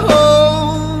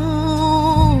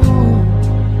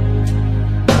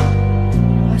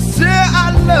 I said I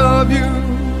love you,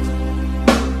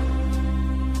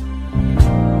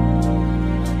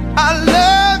 I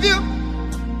love you,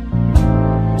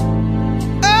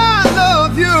 I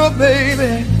love you,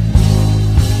 baby.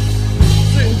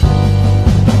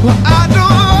 Well, I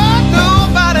don't want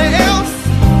nobody else,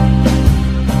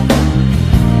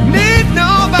 need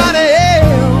nobody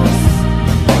else.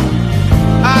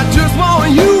 I just want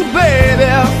you,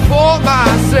 baby, for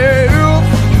myself.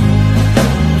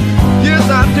 Yes,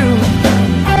 I do.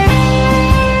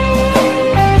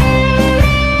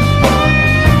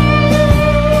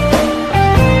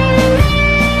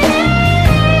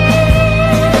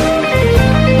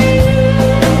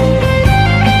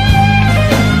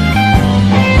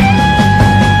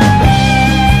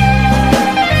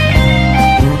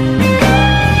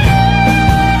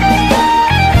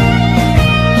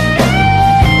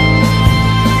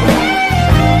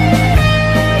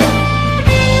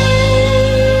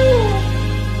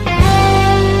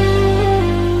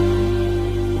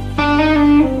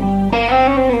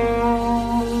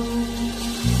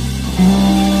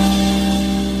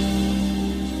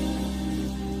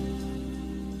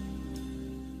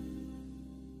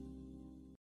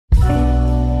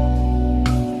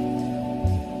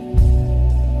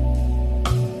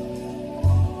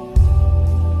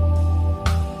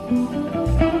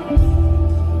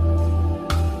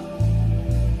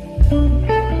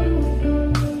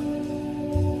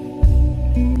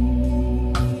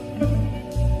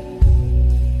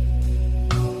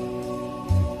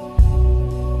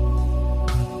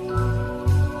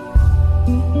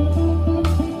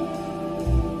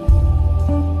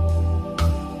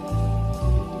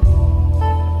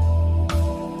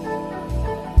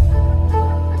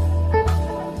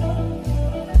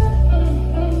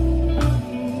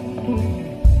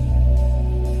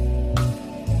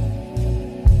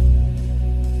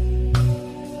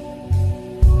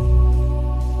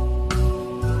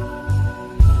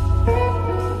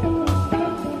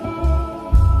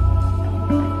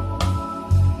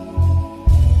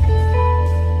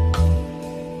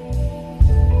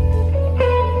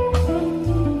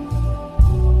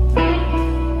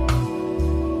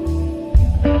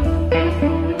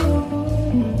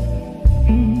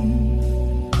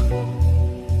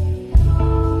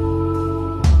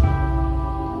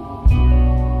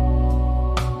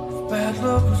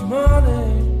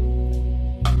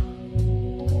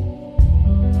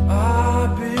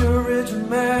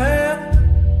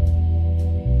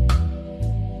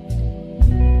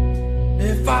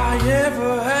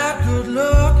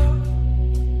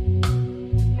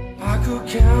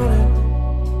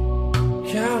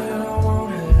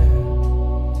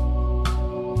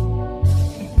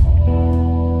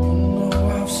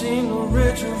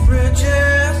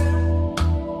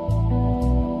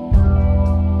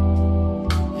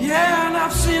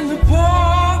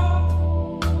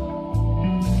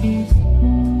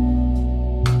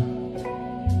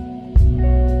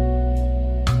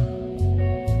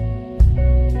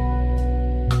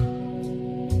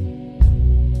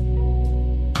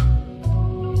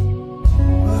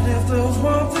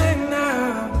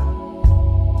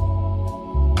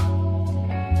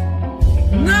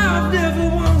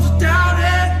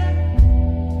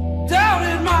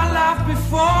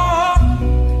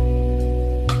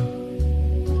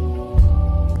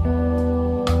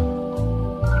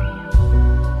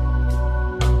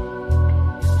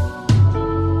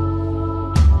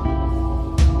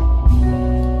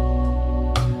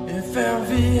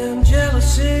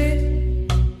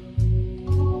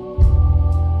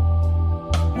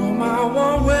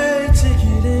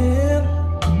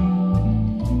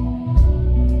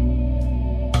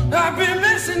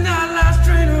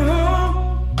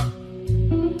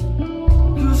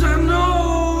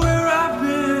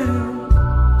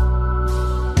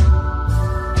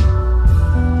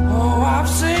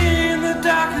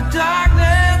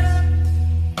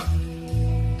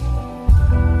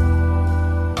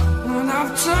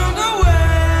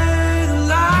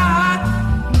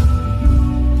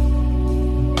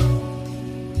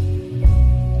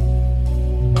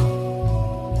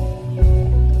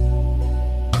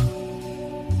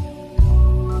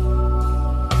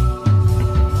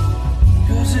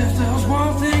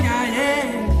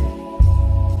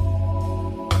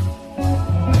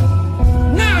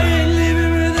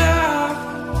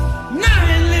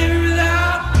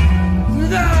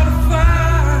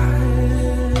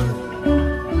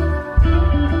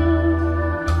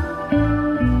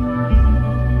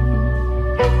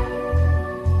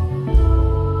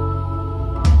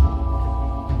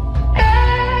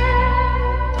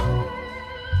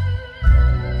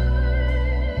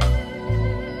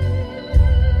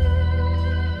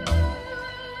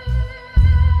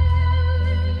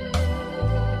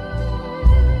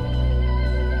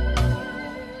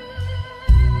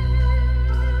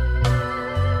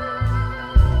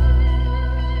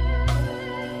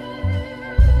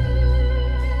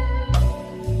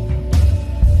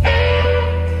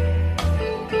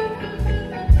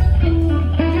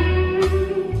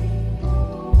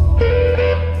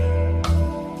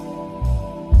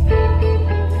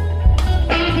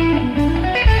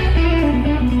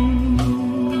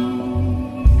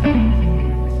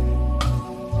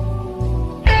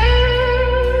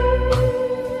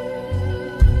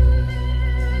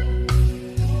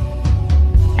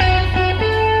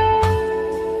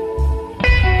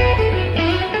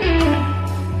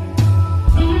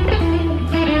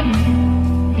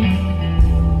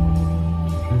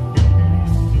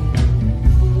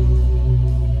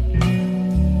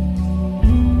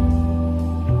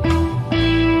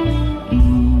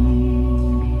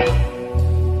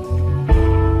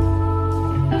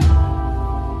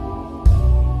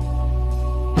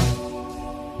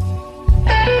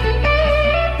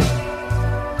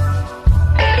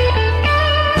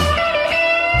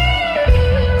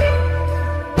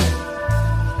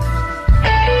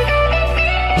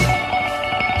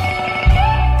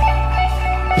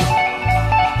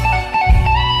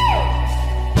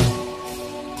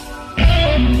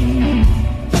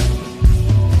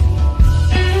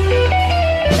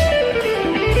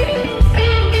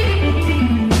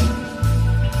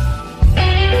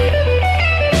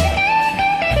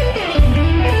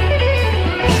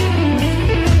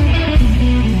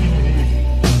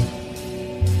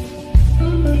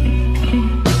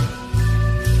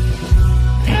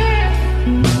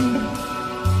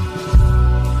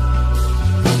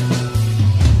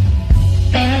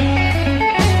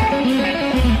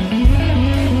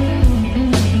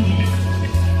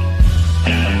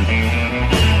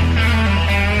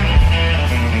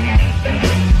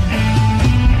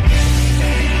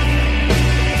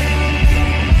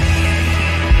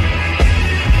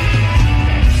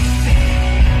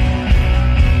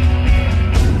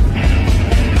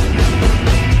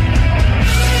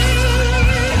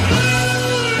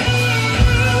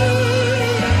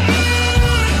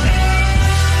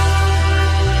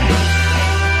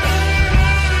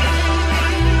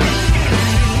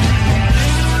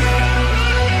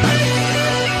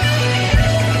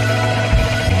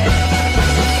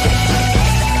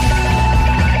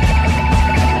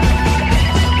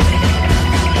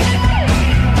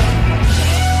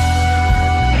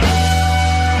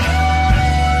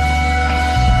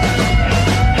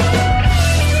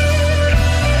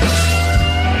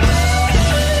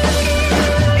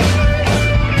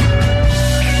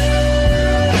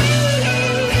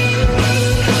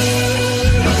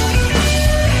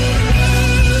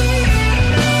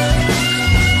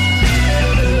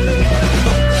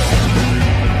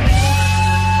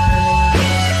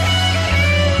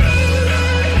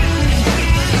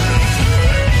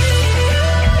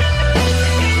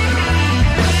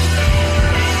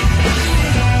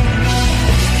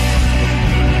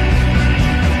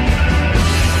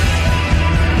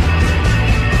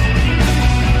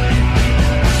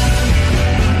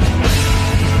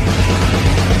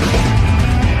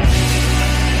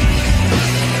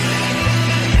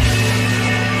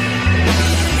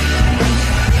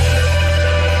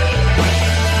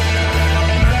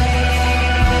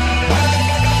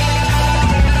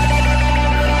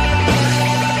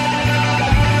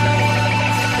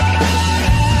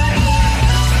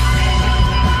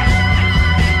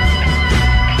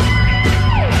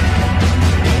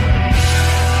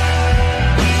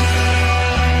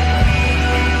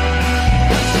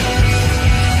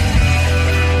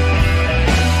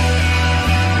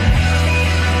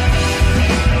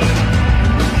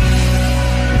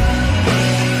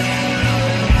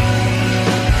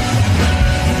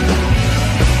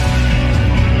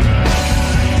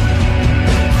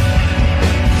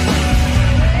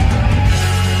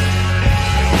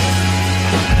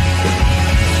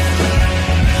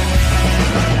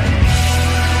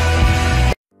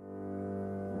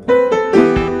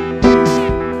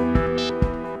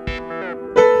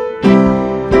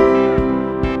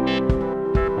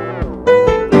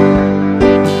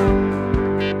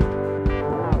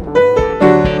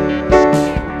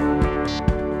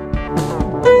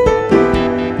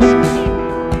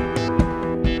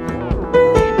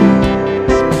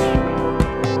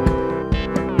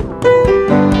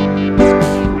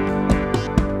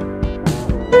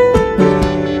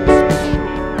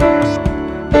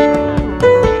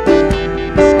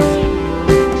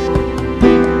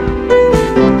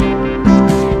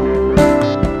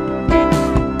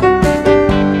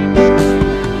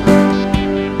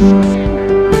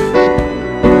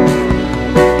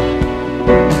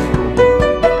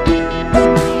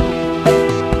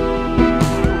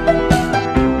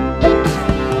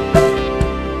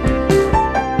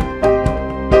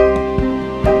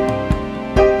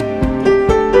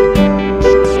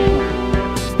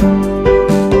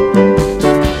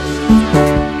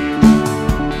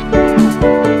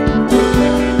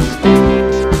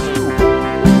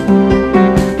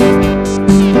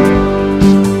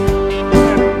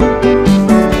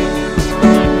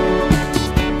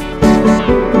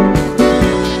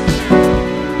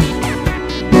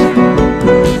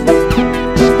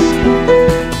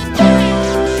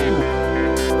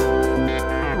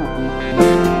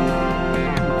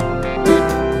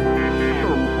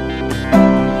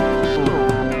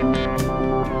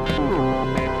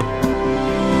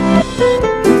 Thank you.